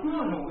 you know?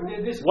 No.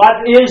 What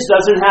is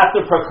doesn't have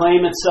to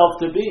proclaim itself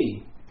to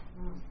be.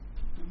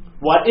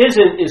 What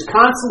isn't is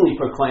constantly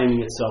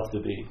proclaiming itself to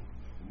be.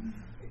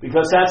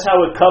 Because that's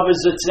how it covers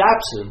its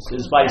absence,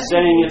 is by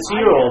saying it's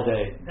here all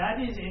day.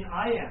 That is in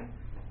I am.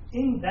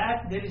 In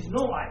that, there is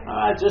no I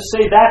am. Just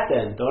say that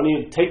then. Don't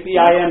even take the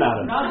I am out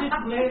of it. Does it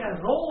play a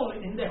role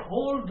in the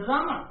whole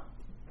drama?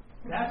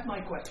 That's my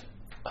question.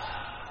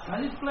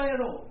 Does it play a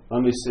role?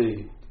 Let me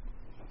see.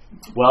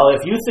 Well,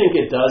 if you think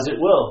it does, it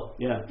will.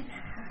 Yeah.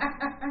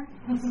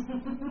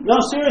 No,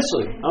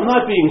 seriously. I'm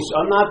not being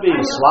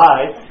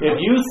sly. If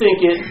you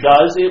think it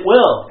does, it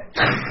will.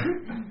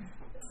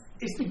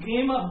 It's the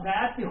game of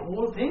that. The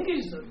whole thing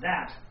is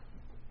that,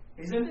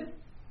 isn't it?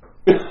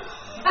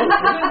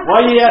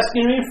 What are you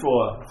asking me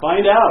for?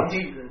 Find out.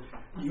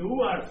 You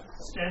are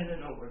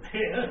standing over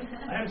there.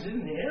 I'm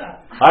sitting here.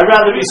 I'd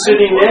rather be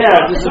sitting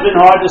there. This has been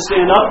hard to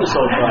stand up this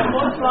whole I time.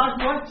 want to ask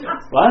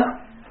questions. What?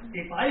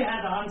 If I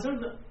had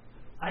answered,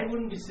 I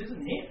wouldn't be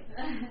sitting here.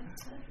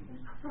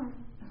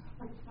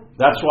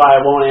 That's why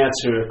I won't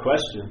answer a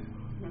question.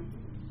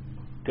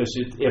 Because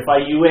if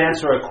you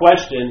answer a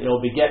question,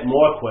 it'll beget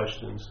more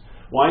questions.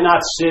 Why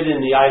not sit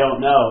in the I don't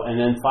know and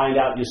then find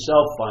out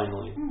yourself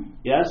finally?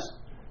 Yes?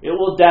 It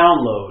will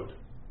download.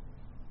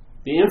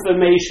 The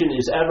information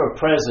is ever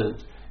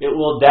present. It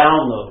will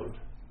download.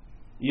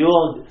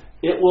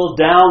 It will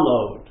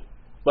download.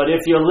 But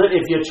if you're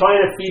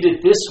trying to feed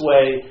it this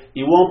way,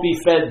 you won't be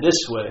fed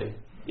this way.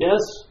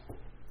 Yes?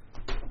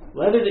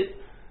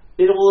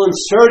 It will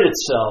insert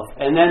itself,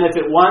 and then if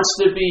it wants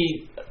to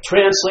be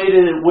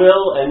translated, it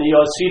will, and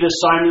your seat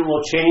assignment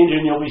will change,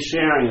 and you'll be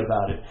sharing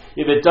about it.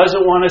 If it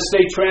doesn't want to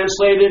stay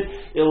translated,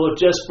 it will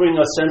just bring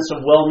a sense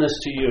of wellness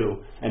to you,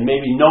 and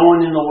maybe no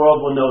one in the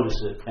world will notice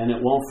it, and it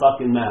won't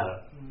fucking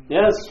matter.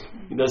 Yes?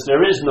 Because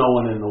there is no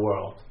one in the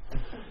world.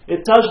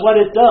 It does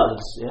what it does,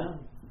 yeah?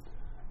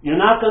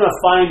 You're not going to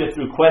find it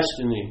through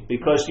questioning,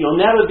 because you'll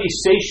never be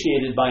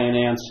satiated by an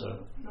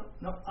answer.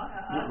 No,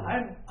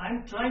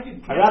 I'm trying to.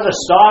 I'd rather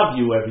starve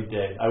you every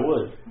day. I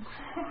would.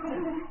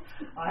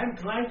 I'm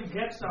trying to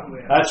get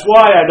somewhere. That's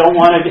why I don't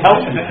want to help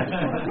you.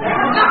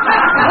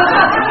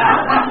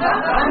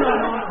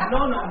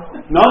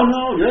 No,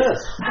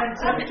 yes.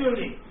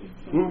 Conceptually,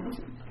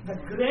 the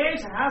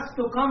grace has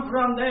to come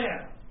from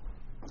there.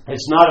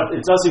 It's not.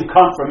 It doesn't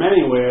come from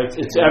anywhere.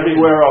 It's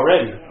everywhere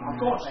already. Of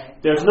course.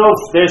 There's no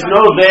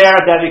there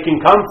that it can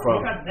come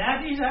from. Because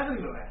that is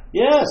everywhere.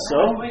 Yes, so.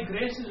 That's why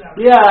grace is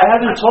everywhere. Yeah, I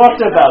haven't talked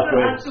about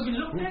grace. Has to be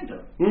looked into.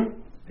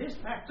 This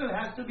factor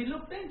has to be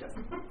looked into.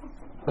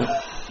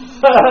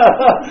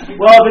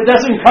 Well, if it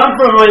doesn't come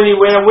from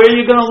anywhere, where are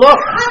you going to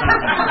look?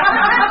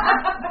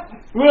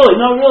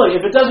 Really.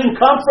 If it doesn't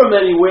come from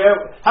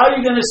anywhere, how are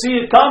you going to see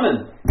it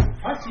coming?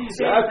 First you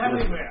say it's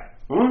everywhere.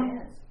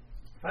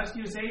 First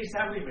you say it's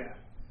everywhere.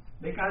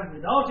 Because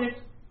without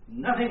it,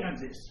 nothing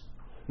exists.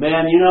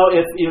 Man,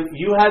 if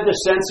you had the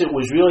sense it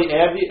was really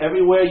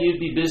everywhere, you'd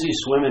be busy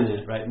swimming in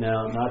it right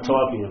now, not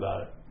talking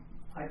about it.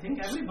 I think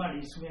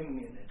everybody's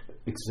swimming in it.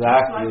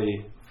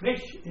 Exactly. Like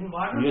fish in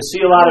water. You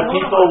see a lot of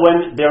people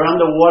when they're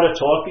underwater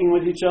talking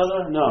with each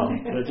other? No,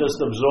 they're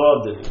just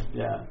absorbed in it.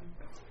 Yeah.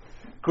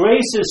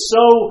 Grace is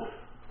so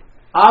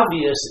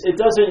obvious, it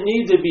doesn't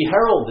need to be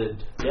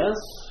heralded. Yes?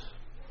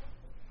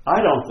 I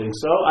don't think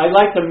so. I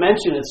like to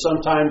mention it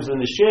sometimes in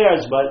the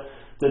shares, but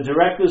the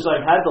directors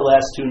I've had the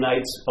last 2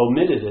 nights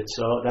omitted it,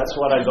 so that's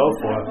what I go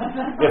for.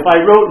 If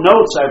I wrote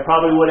notes, I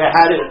probably would have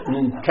had it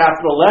in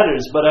capital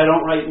letters, but I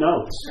don't write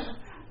notes.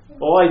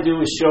 All I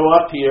do is show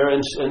up here and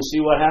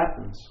see what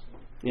happens.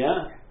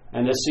 Yeah?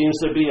 And there seems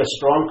to be a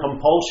strong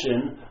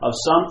compulsion of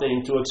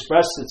something to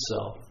express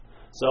itself.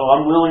 So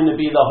I'm willing to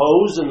be the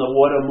hose and the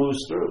water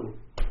moves through.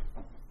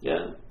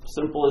 Yeah?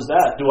 Simple as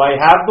that. Do I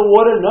have the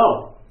water?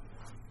 No.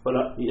 But,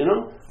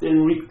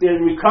 in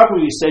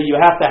recovery, you say you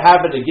have to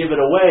have it to give it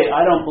away.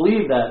 I don't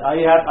believe that.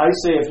 I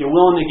say if you're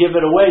willing to give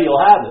it away,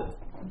 you'll have it.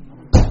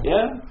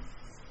 Yeah?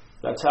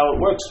 That's how it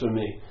works for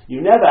me.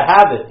 You never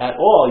have it at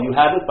all. You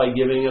have it by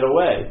giving it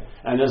away.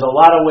 And there's a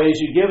lot of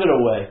ways you give it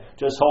away.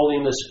 Just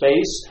holding the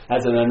space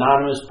as an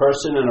anonymous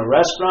person in a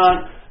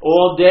restaurant.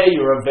 All day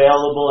you're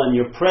available and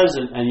you're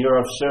present and you're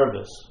of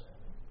service.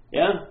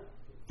 Yeah?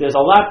 There's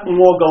a lot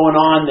more going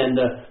on than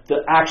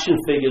the action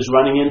figures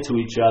running into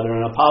each other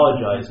and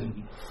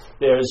apologizing.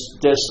 There's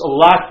a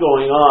lot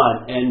going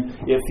on. And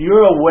if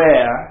you're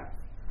aware,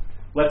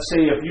 let's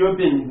say if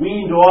you've been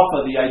weaned off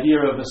of the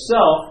idea of a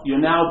self, you're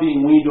now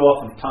being weaned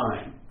off of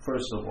time,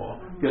 first of all.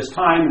 Because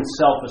time and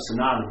self are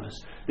synonymous.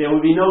 There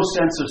would be no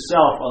sense of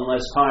self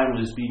unless time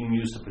was being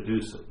used to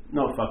produce it.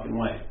 No fucking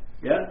way.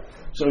 Yeah?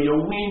 So you're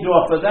weaned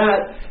off of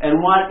that. And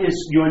what is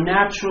your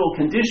natural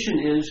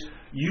condition is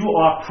you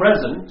are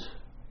present.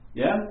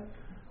 Yeah?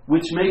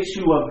 Which makes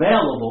you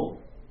available,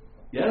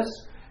 yes?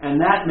 And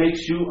that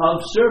makes you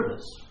of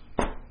service.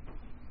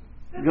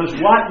 Because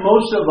what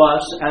most of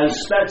us,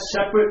 as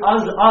separate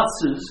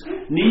us's,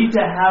 need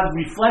to have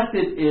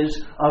reflected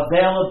is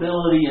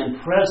availability and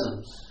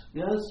presence,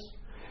 yes?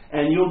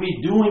 And you'll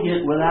be doing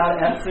it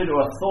without effort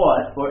or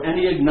thought or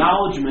any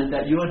acknowledgement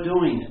that you're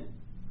doing it.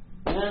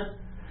 Yeah?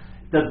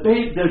 The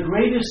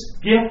greatest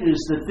gift is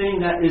the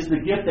thing that is the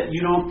gift that you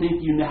don't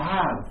think you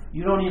have.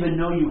 You don't even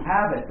know you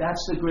have it.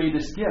 That's the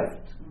greatest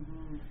gift.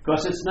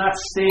 Because it's not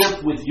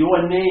stamped with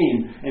your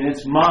name, and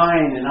it's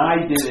mine, and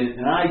I did it,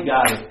 and I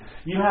got it.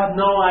 You have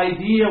no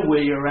idea where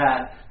you're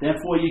at,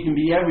 therefore you can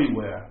be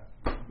everywhere.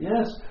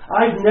 Yes?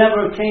 I've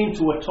never came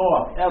to a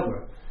talk,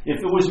 ever. If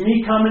it was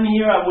me coming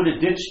here, I would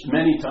have ditched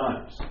many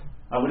times.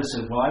 I would have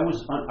said, well,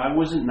 I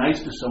wasn't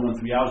nice to someone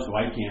 3 hours ago,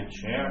 I can't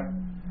share.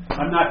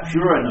 I'm not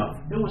pure enough.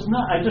 It was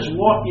not. I just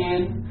walk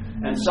in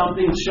and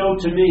something showed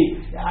to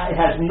me. It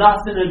had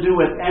nothing to do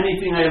with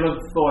anything I ever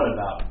thought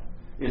about.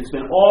 It's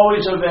been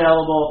always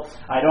available.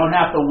 I don't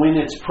have to win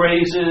its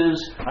praises.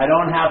 I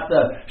don't have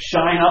to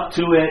shine up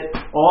to it.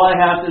 All I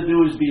have to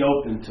do is be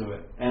open to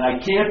it. And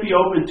I can't be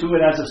open to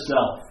it as a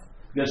self.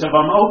 Because if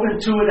I'm open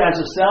to it as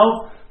a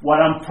self, what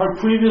I'm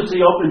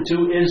previously open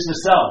to is the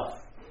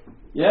self.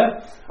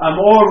 Yeah? I'm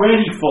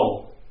already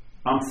full.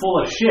 I'm full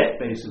of shit,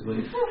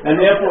 basically.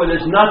 And therefore,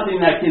 there's nothing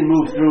that can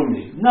move through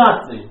me.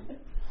 Nothing.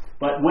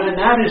 But when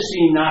that is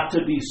seen not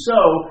to be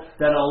so,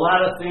 then a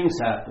lot of things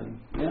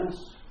happen. Yes?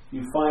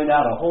 You find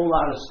out a whole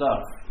lot of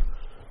stuff.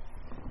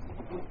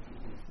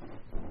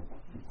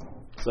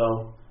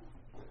 So,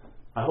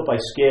 I hope I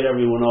scared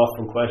everyone off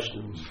from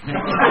questions.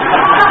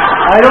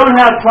 I don't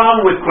have a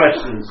problem with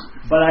questions,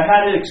 but I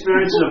had an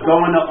experience of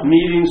going to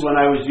meetings when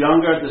I was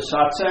younger, the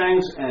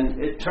satsangs, and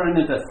it turned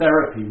into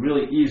therapy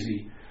really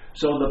easy.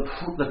 So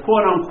the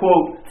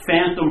quote-unquote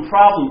phantom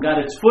problem got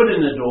its foot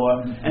in the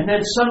door, and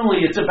then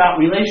suddenly it's about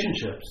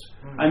relationships.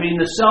 I mean,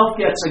 the self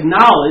gets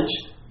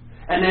acknowledged,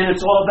 and then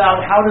it's all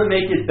about how to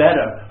make it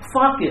better.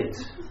 Fuck it.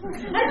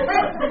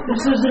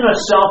 This isn't a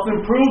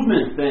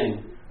self-improvement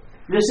thing.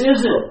 This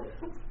isn't.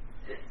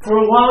 For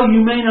a while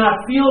you may not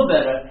feel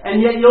better, and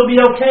yet you'll be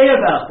okay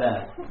about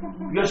that.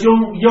 Because you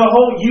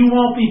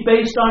won't be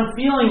based on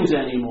feelings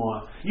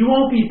anymore. You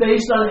won't be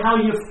based on how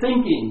you're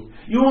thinking.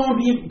 You won't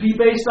be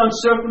based on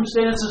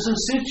circumstances and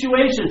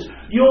situations.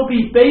 You'll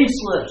be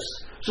baseless.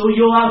 So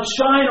you'll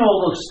outshine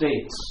all those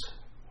states.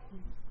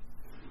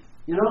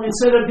 You know,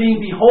 instead of being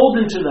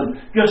beholden to them,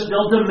 because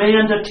they'll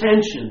demand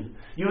attention.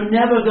 You're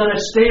never going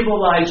to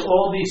stabilize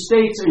all these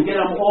states and get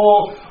them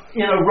all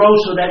in a row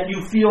so that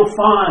you feel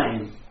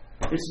fine.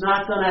 It's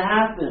not going to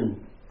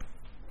happen.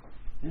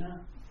 Yeah.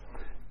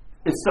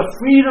 It's the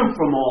freedom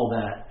from all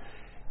that.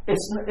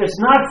 It's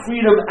not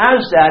freedom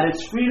as that,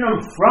 it's freedom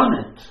from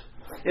it.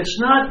 It's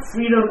not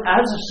freedom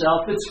as a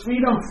self, it's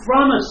freedom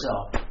from a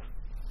self.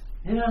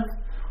 Yeah.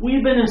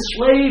 We've been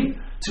enslaved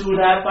to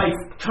that by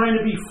trying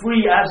to be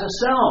free as a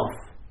self.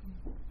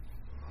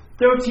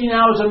 13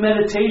 hours of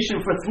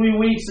meditation for 3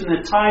 weeks in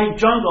the Thai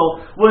jungle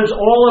was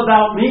all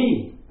about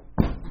me.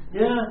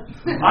 Yeah.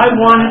 I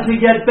wanted to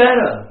get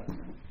better.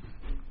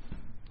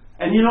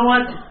 And you know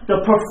what?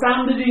 The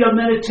profundity of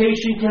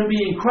meditation can be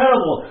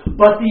incredible,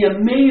 but the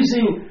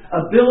amazing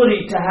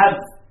ability to have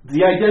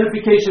the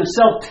identification of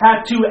self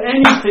tattoo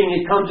anything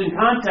it comes in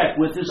contact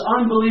with is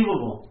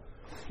unbelievable.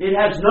 It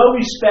has no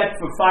respect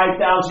for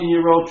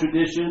 5,000-year-old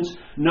traditions,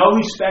 no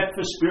respect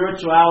for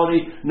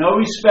spirituality, no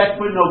respect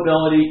for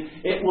nobility.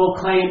 It will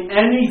claim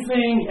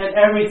anything and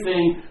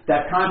everything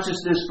that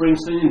consciousness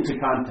brings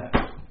into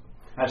contact.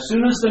 As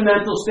soon as the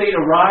mental state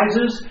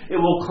arises, it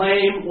will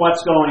claim what's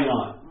going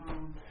on.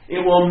 It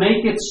will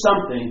make it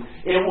something.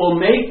 It will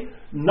make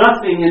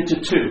nothing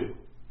into two.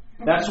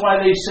 That's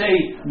why they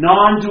say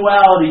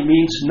non-duality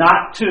means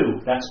not two.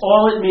 That's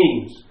all it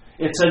means.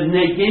 It's a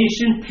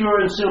negation,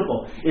 pure and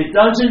simple. It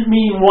doesn't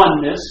mean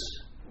oneness.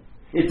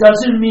 It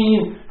doesn't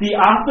mean the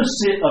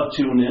opposite of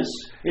two-ness.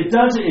 It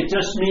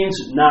just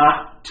means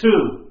not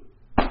two.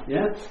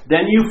 Yeah?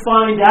 Then you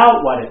find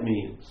out what it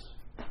means.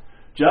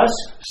 Just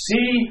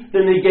see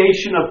the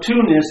negation of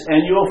two-ness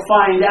and you'll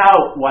find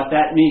out what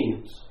that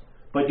means.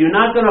 But you're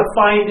not going to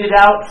find it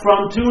out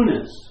from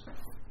two-ness.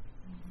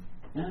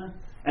 Yeah?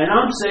 And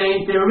I'm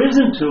saying there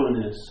isn't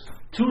two-ness.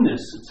 Two-ness,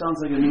 it sounds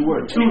like a new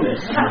word. Two-ness.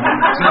 It's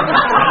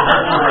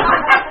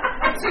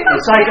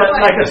like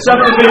a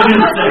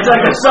subdivision. It's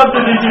like a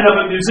subdivision of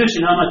a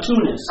musician. I'm a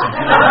two-ness.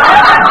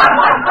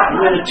 I'm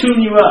going to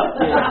tune you up.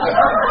 Yeah.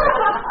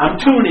 I'm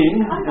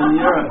tuning,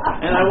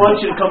 and I want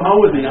you to come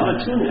home with me. I'm a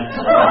two-ness.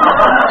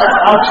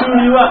 I'll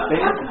tune you up,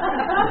 baby.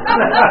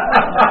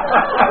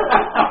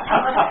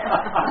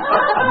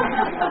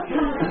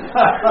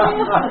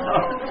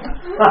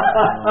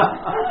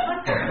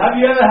 Have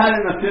you ever had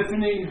an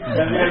epiphany?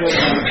 Have you ever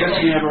had an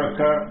epiphany ever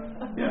occur?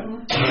 Yeah.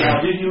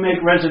 Did you make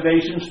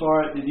reservations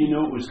for it? Did you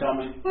know it was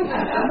coming?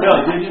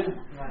 Really? Did you?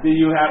 Did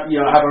you have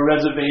a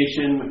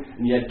reservation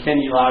and you had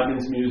Kenny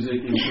Loggins music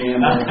and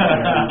jam?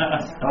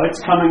 Oh, it's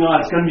coming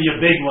on. It's going to be a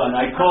big one.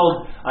 I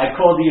called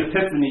the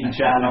Epiphany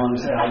channel and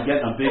said, I'm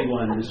getting a big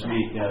one this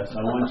week. Yes, I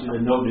want you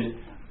to note it.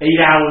 8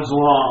 hours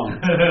long.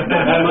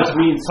 That must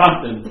mean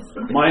something.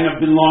 Mine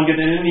have been longer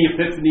than any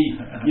Epiphany,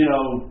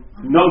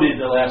 noted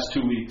the last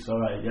 2 weeks. All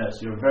right,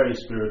 yes, you're very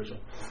spiritual.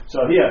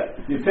 So here,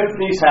 the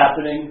Epiphany's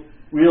happening.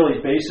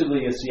 Really,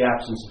 basically, it's the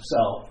absence of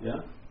self,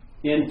 yeah,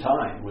 in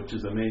time, which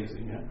is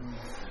amazing. Yeah?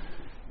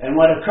 And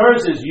what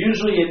occurs is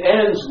usually it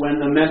ends when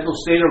the mental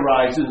state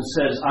arises and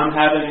says, I'm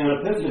having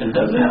an epiphany,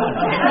 doesn't it?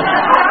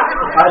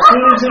 As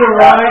soon as it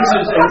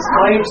arises and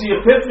claims the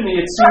epiphany,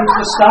 it seems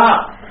to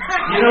stop.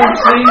 You don't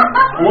see?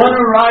 One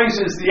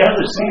arises, the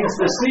other seems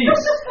to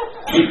cease.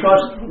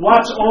 Because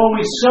what's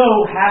always so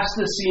has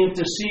to seem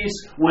to cease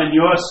when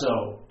you're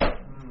so.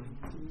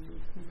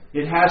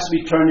 It has to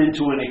be turned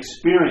into an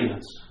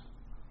experience.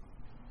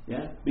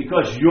 Yeah?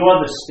 Because you're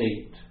the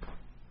state.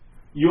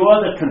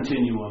 You're the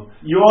continuum.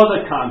 You're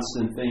the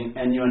constant thing,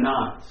 and you're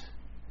not.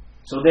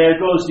 So there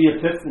goes the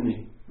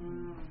epiphany.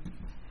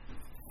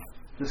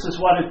 This is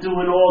what it's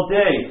doing all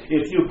day.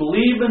 If you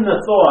believe in the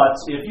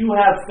thoughts, if you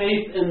have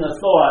faith in the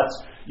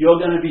thoughts, you're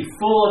going to be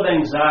full of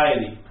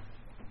anxiety.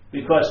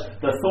 Because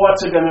the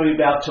thoughts are going to be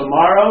about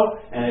tomorrow,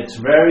 and it's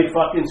very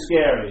fucking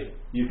scary.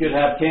 You could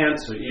have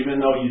cancer, even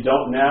though you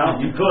don't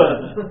now, you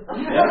could.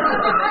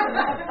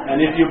 Yeah? And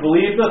if you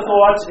believe the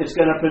thoughts, it's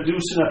going to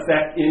produce an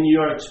effect in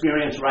your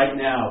experience right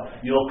now.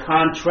 You'll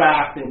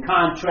contract and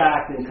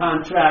contract and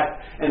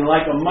contract, and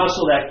like a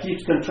muscle that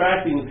keeps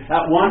contracting,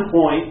 at one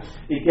point,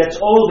 it gets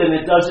old and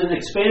it doesn't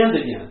expand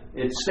again.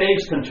 It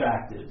stays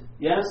contracted.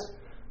 Yes?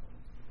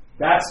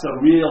 That's the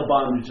real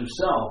bondage of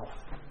self.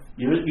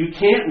 You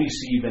can't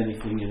receive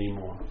anything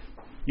anymore.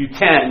 You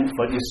can,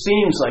 but it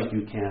seems like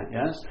you can't,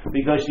 yes?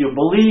 Because you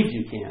believe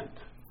you can't.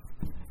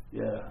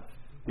 Yeah.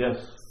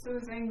 Yes? So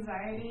is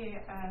anxiety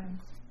an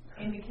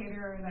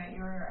indicator that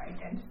you're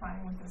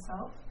identifying with the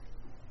self?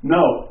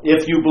 No.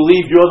 If you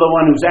believe you're the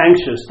one who's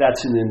anxious,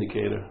 that's an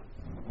indicator.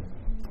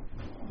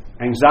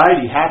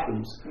 Anxiety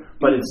happens,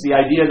 but it's the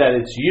idea that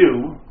it's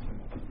you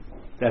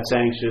that's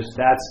anxious,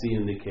 that's the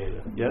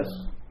indicator. Yes?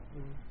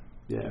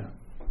 Yeah.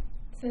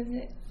 So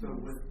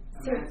with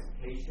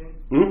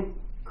emancipation,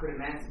 could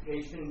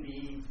emancipation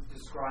be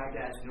described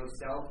as no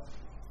self,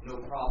 no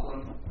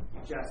problem,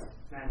 just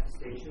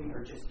manifestation,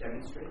 or just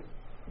demonstrate?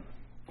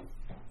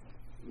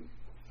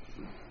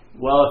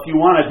 Well, if you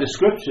want a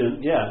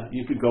description, yeah,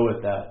 you could go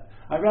with that.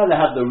 I'd rather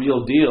have the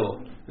real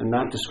deal and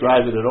not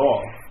describe it at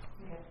all.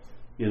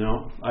 You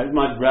know, I'd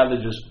much rather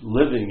just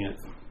living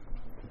it.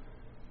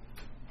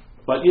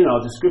 But, you know,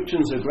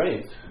 descriptions are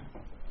great.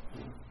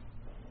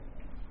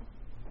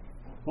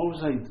 What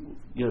was I...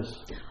 Yes.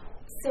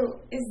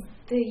 So is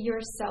the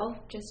yourself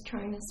just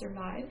trying to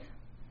survive?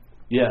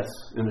 Yes,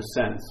 in a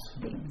sense.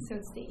 So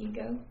it's the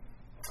ego?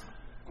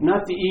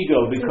 Not the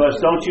ego,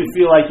 because don't you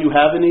feel like you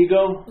have an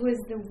ego? Was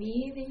the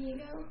we the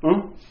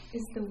ego?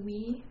 Is the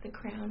we the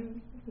crown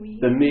of we?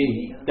 The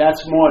me.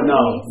 That's more,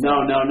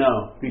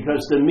 no.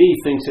 Because the me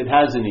thinks it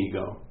has an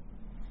ego.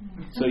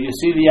 So you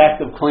see the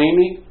act of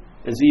claiming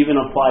is even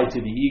applied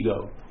to the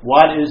ego.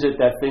 What is it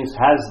that thinks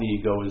has the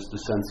ego is the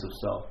sense of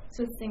self.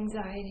 So it's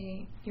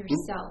anxiety,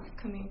 yourself,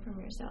 coming from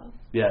yourself.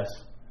 Yes.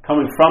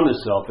 Coming from the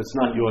self, it's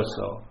not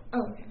yourself.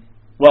 Oh, okay.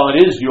 Well,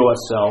 it is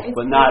yourself,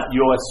 but not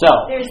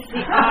yourself. There's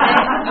the I.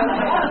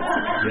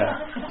 Yeah.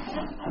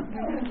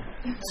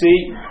 See,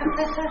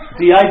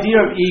 the idea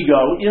of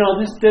ego, you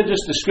know, they're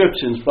just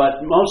descriptions,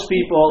 but most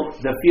people,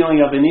 the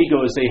feeling of an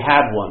ego is they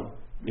have one.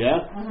 Yeah?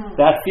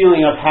 That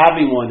feeling of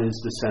having one is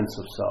the sense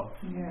of self,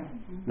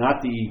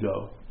 not the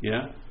ego.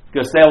 Yeah?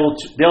 Because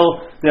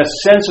their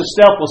sense of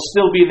self will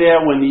still be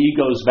there when the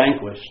ego is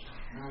vanquished.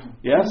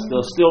 Yes?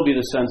 There'll still be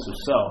the sense of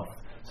self.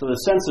 So the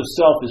sense of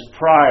self is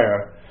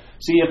prior.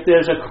 See, if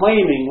there's a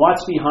claiming,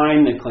 what's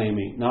behind the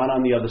claiming? Not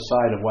on the other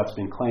side of what's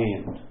been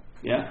claimed.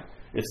 Yeah?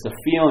 It's the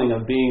feeling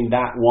of being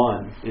that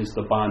one is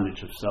the bondage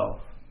of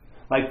self.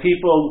 Like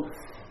people,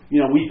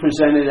 you know, we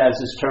present it as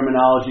this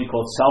terminology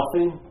called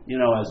selfing,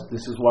 you know, as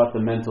this is what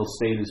the mental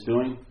state is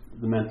doing,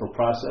 the mental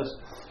process.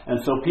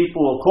 And so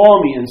people will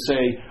call me and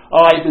say,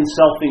 oh, I've been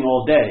selfing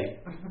all day.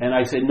 And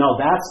I say, no,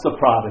 that's the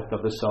product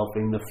of the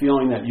selfing, the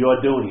feeling that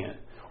you're doing it.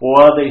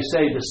 Or they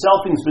say, the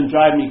selfing's been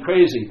driving me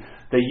crazy.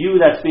 The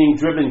you that's being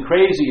driven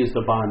crazy is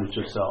the bondage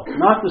of self,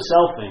 not the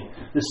selfing.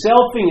 The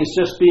selfing is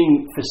just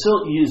being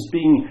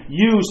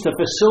used to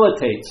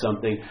facilitate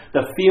something,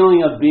 the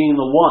feeling of being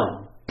the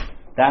one.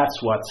 That's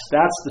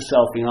the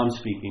selfing I'm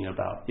speaking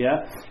about,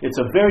 yeah?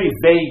 It's a very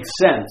vague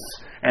sense,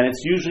 and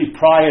it's usually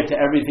prior to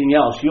everything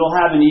else. You'll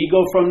have an ego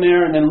from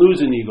there and then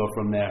lose an ego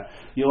from there.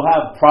 You'll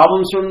have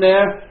problems from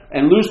there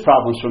and lose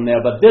problems from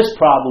there, but this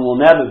problem will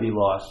never be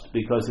lost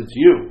because it's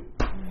you.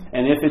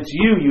 And if it's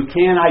you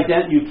can't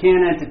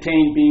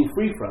entertain being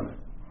free from it.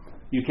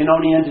 You can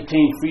only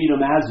entertain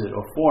freedom as it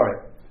or for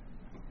it.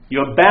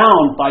 You're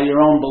bound by your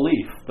own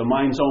belief, the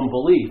mind's own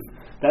belief.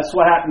 That's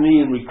what happened to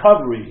me in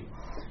recovery.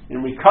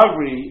 In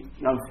recovery,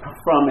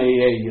 from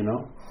AA, you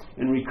know,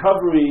 in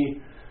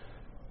recovery,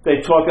 they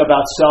talk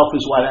about self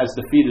as what has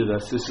defeated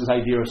us. This is the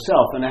idea of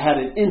self. And I had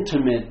an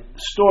intimate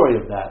story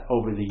of that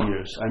over the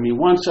years. I mean,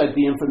 once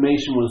the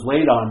information was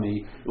laid on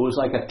me, it was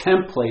like a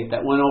template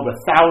that went over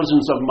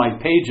thousands of my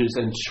pages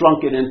and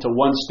shrunk it into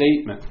one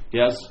statement.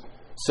 Yes?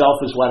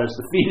 Self is what has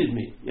defeated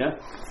me. Yeah?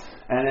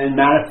 And it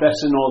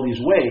manifests in all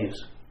these ways.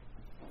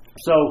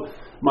 So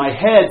my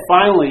head,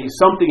 finally,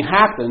 something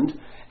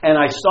happened, and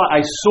I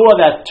saw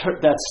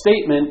that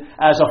statement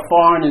as a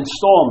foreign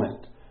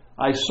installment.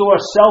 I saw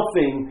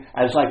selfing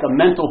as like a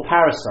mental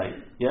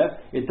parasite. Yeah,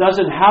 it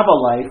doesn't have a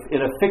life. It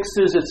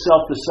affixes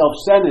itself to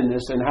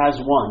self-centeredness and has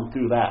one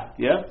through that.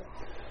 Yeah.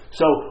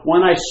 So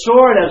when I saw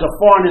it as a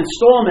foreign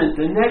installment,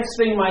 the next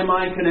thing my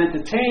mind could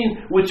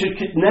entertain, which it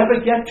could never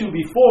get to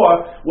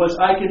before, was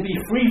I could be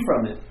free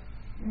from it.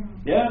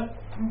 Yeah.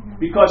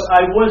 Because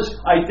I was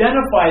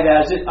identified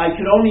as it, I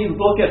could only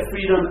look at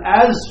freedom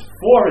as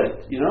for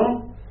it. You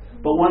know.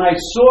 But when I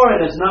saw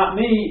it as not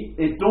me,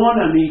 it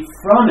dawned on me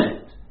from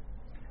it.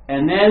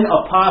 And then a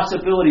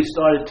possibility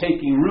started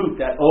taking root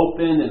that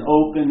opened and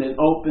opened and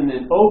opened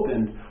and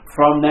opened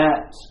from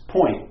that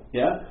point.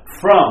 Yeah?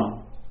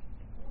 From.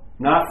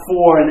 Not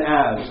for and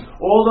as.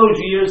 All those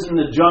years in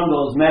the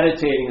jungles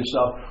meditating and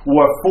stuff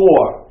were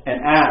for and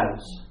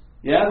as.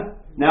 Yeah?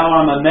 Now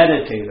I'm a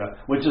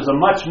meditator, which is a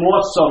much more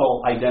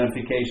subtle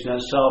identification of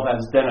self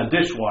as than a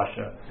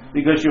dishwasher,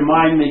 because your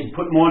mind may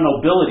put more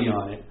nobility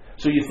on it.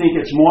 So you think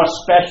it's more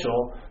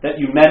special that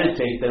you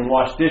meditate than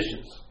wash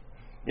dishes.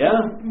 Yeah?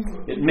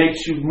 It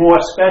makes you more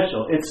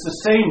special. It's the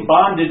same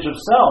bondage of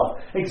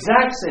self.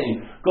 Exact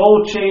same.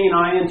 Gold chain,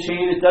 iron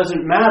chain, it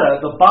doesn't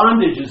matter. The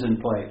bondage is in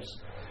place.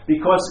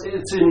 Because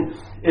its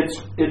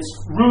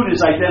root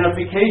is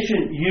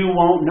identification, you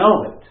won't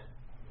know it.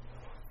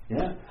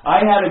 Yeah?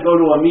 I had to go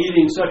to a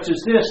meeting such as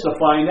this to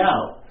find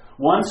out.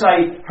 Once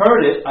I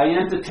heard it, I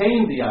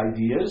entertained the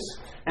ideas,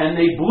 and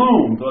they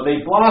bloomed or they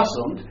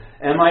blossomed,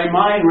 and my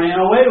mind ran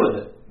away with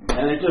it.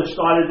 And it just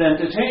started to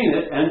entertain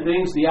it, and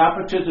the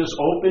aperture just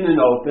opened and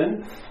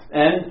opened,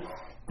 and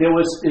there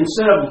was,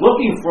 instead of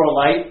looking for a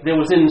light, there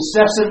was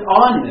incessant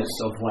onness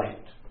of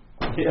light.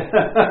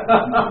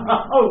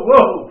 Oh,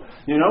 whoa!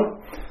 You know?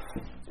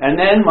 And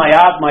then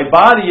my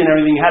body and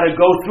everything had to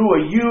go through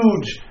a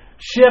huge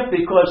shift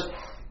because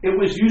it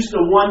was used to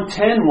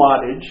 110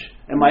 wattage,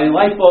 and my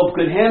light bulb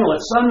could handle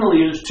it.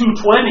 Suddenly it was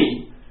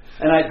 220,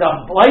 and the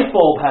light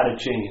bulb had to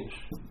change.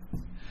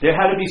 There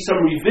had to be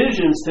some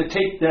revisions to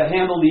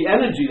handle the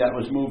energy that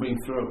was moving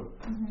through.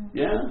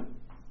 Yeah?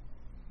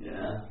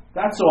 Yeah.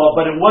 That's all.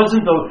 But it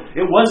wasn't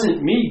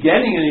me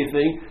getting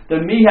anything.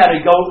 The you had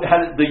to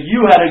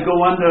go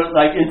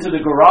into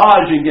the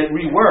garage and get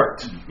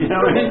reworked. You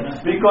know what I mean?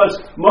 Because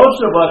most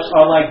of us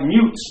are like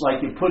mutes,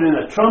 like you put in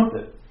a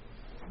trumpet.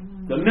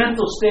 The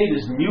mental state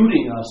is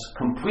muting us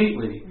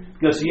completely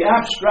because the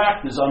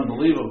abstract is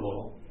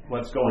unbelievable.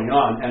 What's going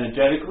on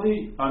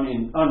energetically? I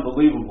mean,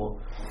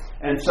 unbelievable.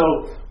 And so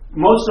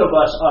most of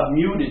us are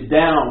muted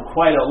down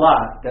quite a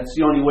lot. That's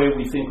the only way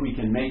we think we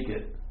can make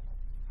it.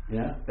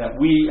 Yeah? That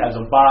we as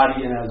a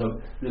body and as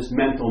this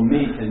mental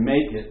me can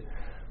make it.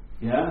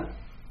 Yeah?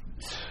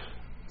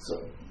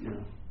 So, you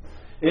know.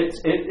 It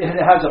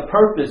has a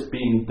purpose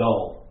being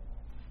dull.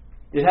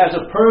 It has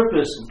a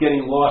purpose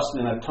getting lost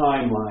in a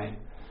timeline.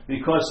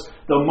 Because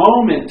the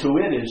moment to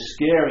it is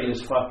scary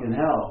as fucking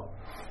hell.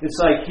 It's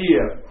like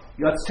here.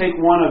 Let's take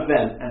one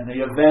event. And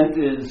the event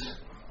is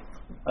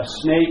a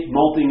snake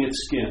molting its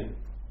skin.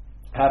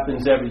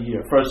 Happens every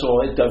year. First of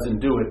all, it doesn't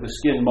do it. The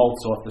skin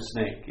molts off the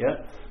snake.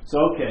 Yeah? So,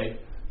 okay.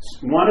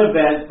 One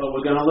event, but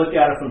we're going to look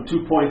at it from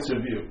 2 points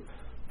of view.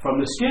 From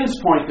the skin's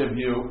point of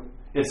view,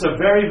 it's a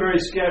very, very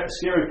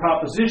scary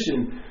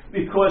proposition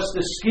because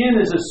the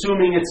skin is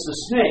assuming it's the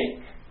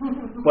snake.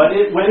 But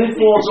when it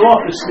falls off,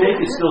 the snake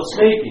is still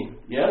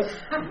snaking. Yes?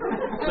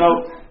 So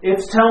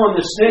it's telling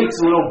the snake's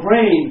little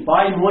brain,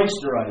 buy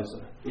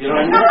moisturizer. You know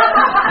what I mean?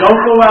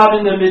 Don't go out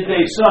in the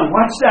midday sun.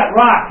 Watch that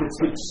rock. It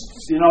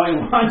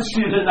wants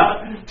you to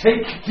not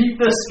keep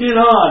the skin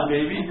on,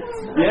 baby.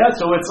 Yeah,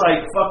 so it's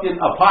like fucking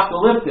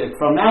apocalyptic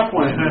from that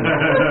point of view.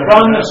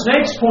 From the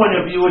snake's point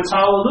of view, it's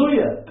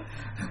hallelujah.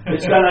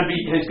 It's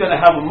gonna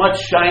have a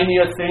much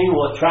shinier thing,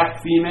 will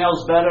attract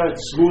females better,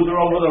 it's smoother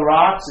over the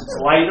rocks, it's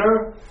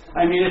lighter.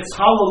 I mean, it's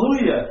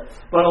hallelujah.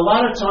 But a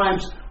lot of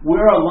times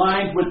we're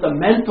aligned with the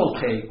mental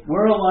take.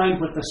 We're aligned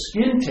with the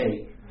skin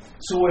take.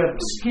 So we're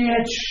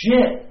scared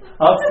shit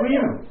of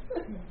freedom.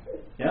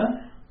 Yeah?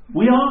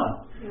 We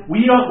are.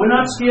 We're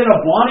not scared of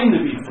wanting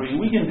to be free.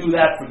 We can do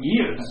that for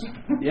years.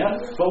 Yeah?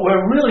 But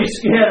we're really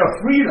scared of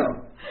freedom.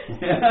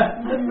 Yeah?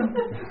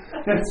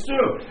 That's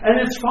true. And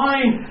it's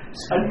fine.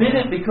 Admit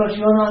it because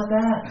you're not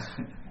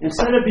that.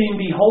 Instead of being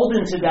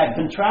beholden to that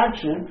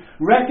contraction,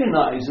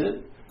 recognize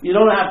it. You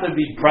don't have to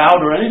be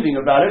proud or anything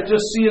about it.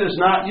 Just see it as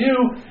not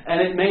you, and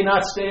it may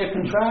not stay a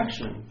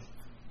contraction.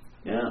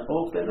 Yeah,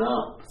 open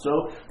up.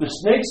 So the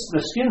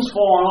skin's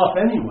falling off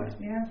anyway.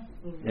 Yeah.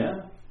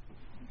 Yeah.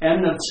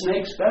 And the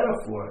snake's better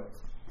for it.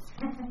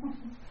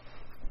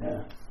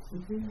 Yeah.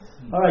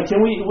 All right,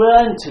 we'll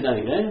end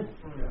tonight, eh?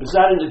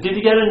 Did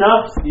you get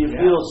enough? Do you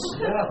feel...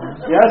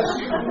 Yes?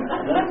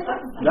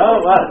 No?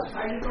 What?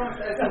 I just want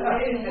to say,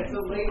 it's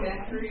a late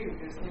entry. We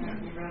just came a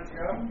few minutes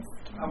ago.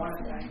 I want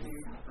to thank you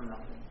for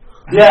nothing.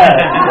 Yeah.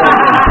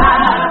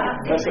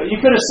 That's good. You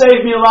could have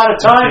saved me a lot of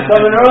time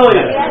coming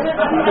earlier.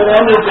 You could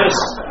have ended this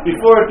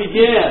before it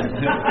began.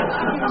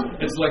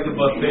 It's like a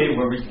buffet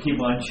where we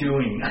keep on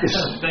chewing.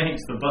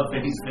 Thanks, the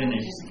buffet's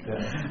finished.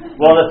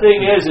 Well, the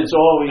thing is, it's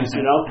always,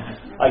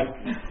 like,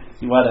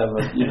 whatever,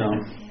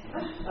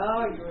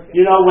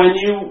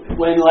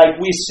 when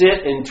we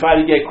sit and try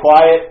to get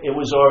quiet, it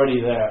was already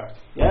there.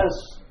 Yes.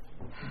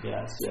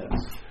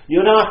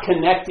 You're not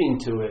connecting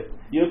to it.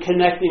 You're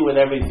connecting with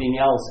everything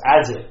else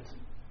as it.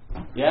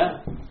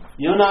 Yeah?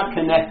 You're not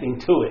connecting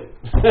to it.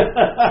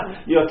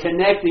 You're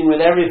connecting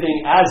with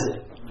everything as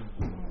it.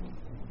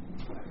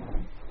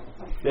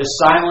 There's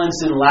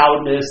silence and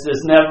loudness.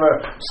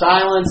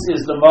 Silence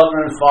is the mother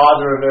and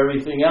father of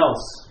everything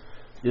else.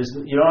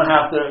 You don't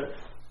have to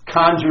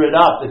conjure it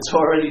up. It's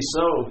already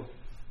so.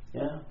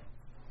 Yeah?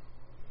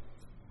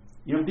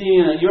 You're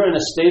in a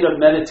state of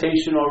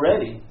meditation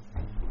already.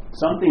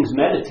 Something's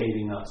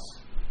meditating us.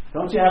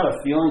 Don't you have a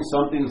feeling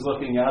something's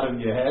looking out of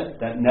your head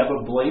that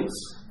never blinks?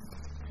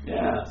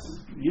 Yes.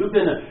 You've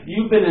been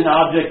an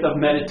object of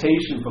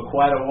meditation for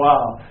quite a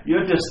while.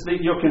 You're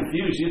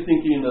confused. You're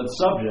thinking of the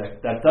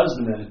subject that does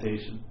the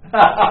meditation.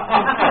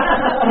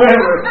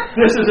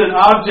 This is an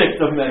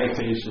object of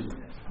meditation.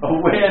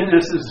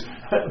 Awareness is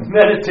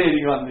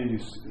meditating on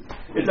these.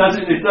 It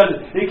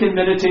can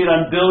meditate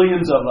on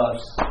billions of us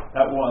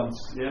at once.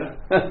 Yeah.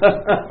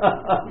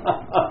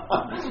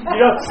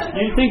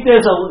 You think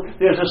there's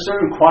a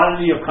certain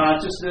quantity of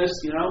consciousness,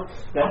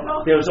 that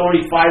there's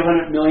only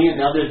 500 million,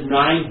 now there's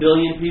 9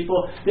 billion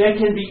people. There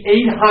can be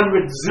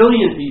 800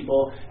 zillion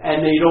people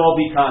and they'd all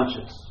be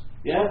conscious.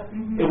 Yeah?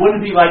 It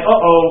wouldn't be like,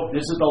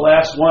 this is the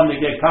last one to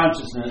get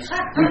consciousness.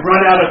 We've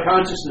run out of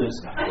consciousness.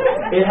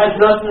 It has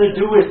nothing to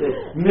do with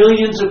it.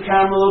 Millions of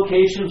camera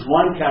locations,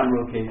 one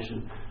camera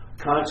location.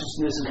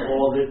 Consciousness is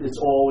it's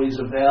always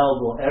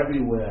available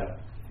everywhere.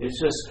 It's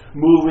just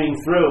moving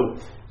through.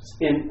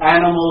 In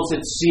animals,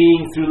 it's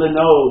seeing through the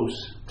nose,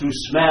 through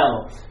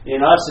smell.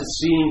 In us, it's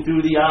seeing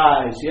through the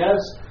eyes. Yes?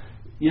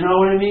 You know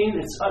what I mean?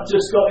 It's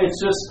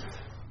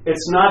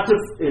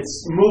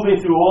moving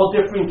through all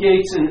different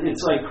gates, and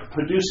it's like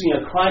producing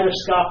a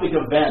kaleidoscopic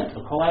event.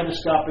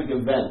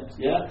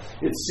 Yeah?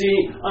 It's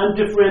seeing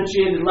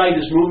undifferentiated light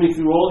is moving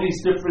through all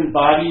these different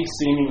bodies,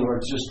 seeming, or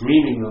it's just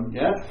dreaming them.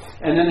 Yeah?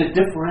 And then it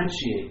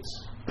differentiates.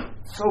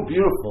 It's so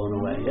beautiful in a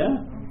way. Yeah?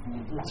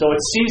 So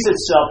it sees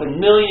itself in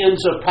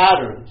millions of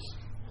patterns.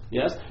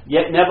 Yes?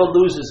 Yet never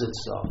loses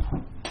itself.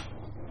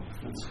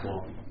 That's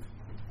cool.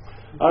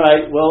 All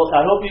right, well,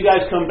 I hope you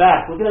guys come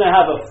back. We're going to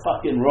have a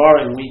fucking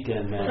roaring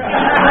weekend, man.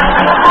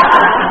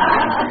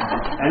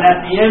 And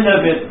at the end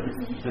of it,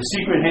 the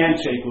secret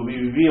handshake will be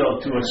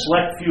revealed to a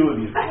select few of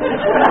you.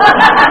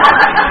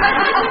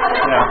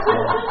 Yeah,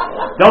 well,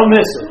 don't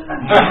miss it.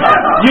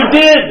 You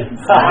did!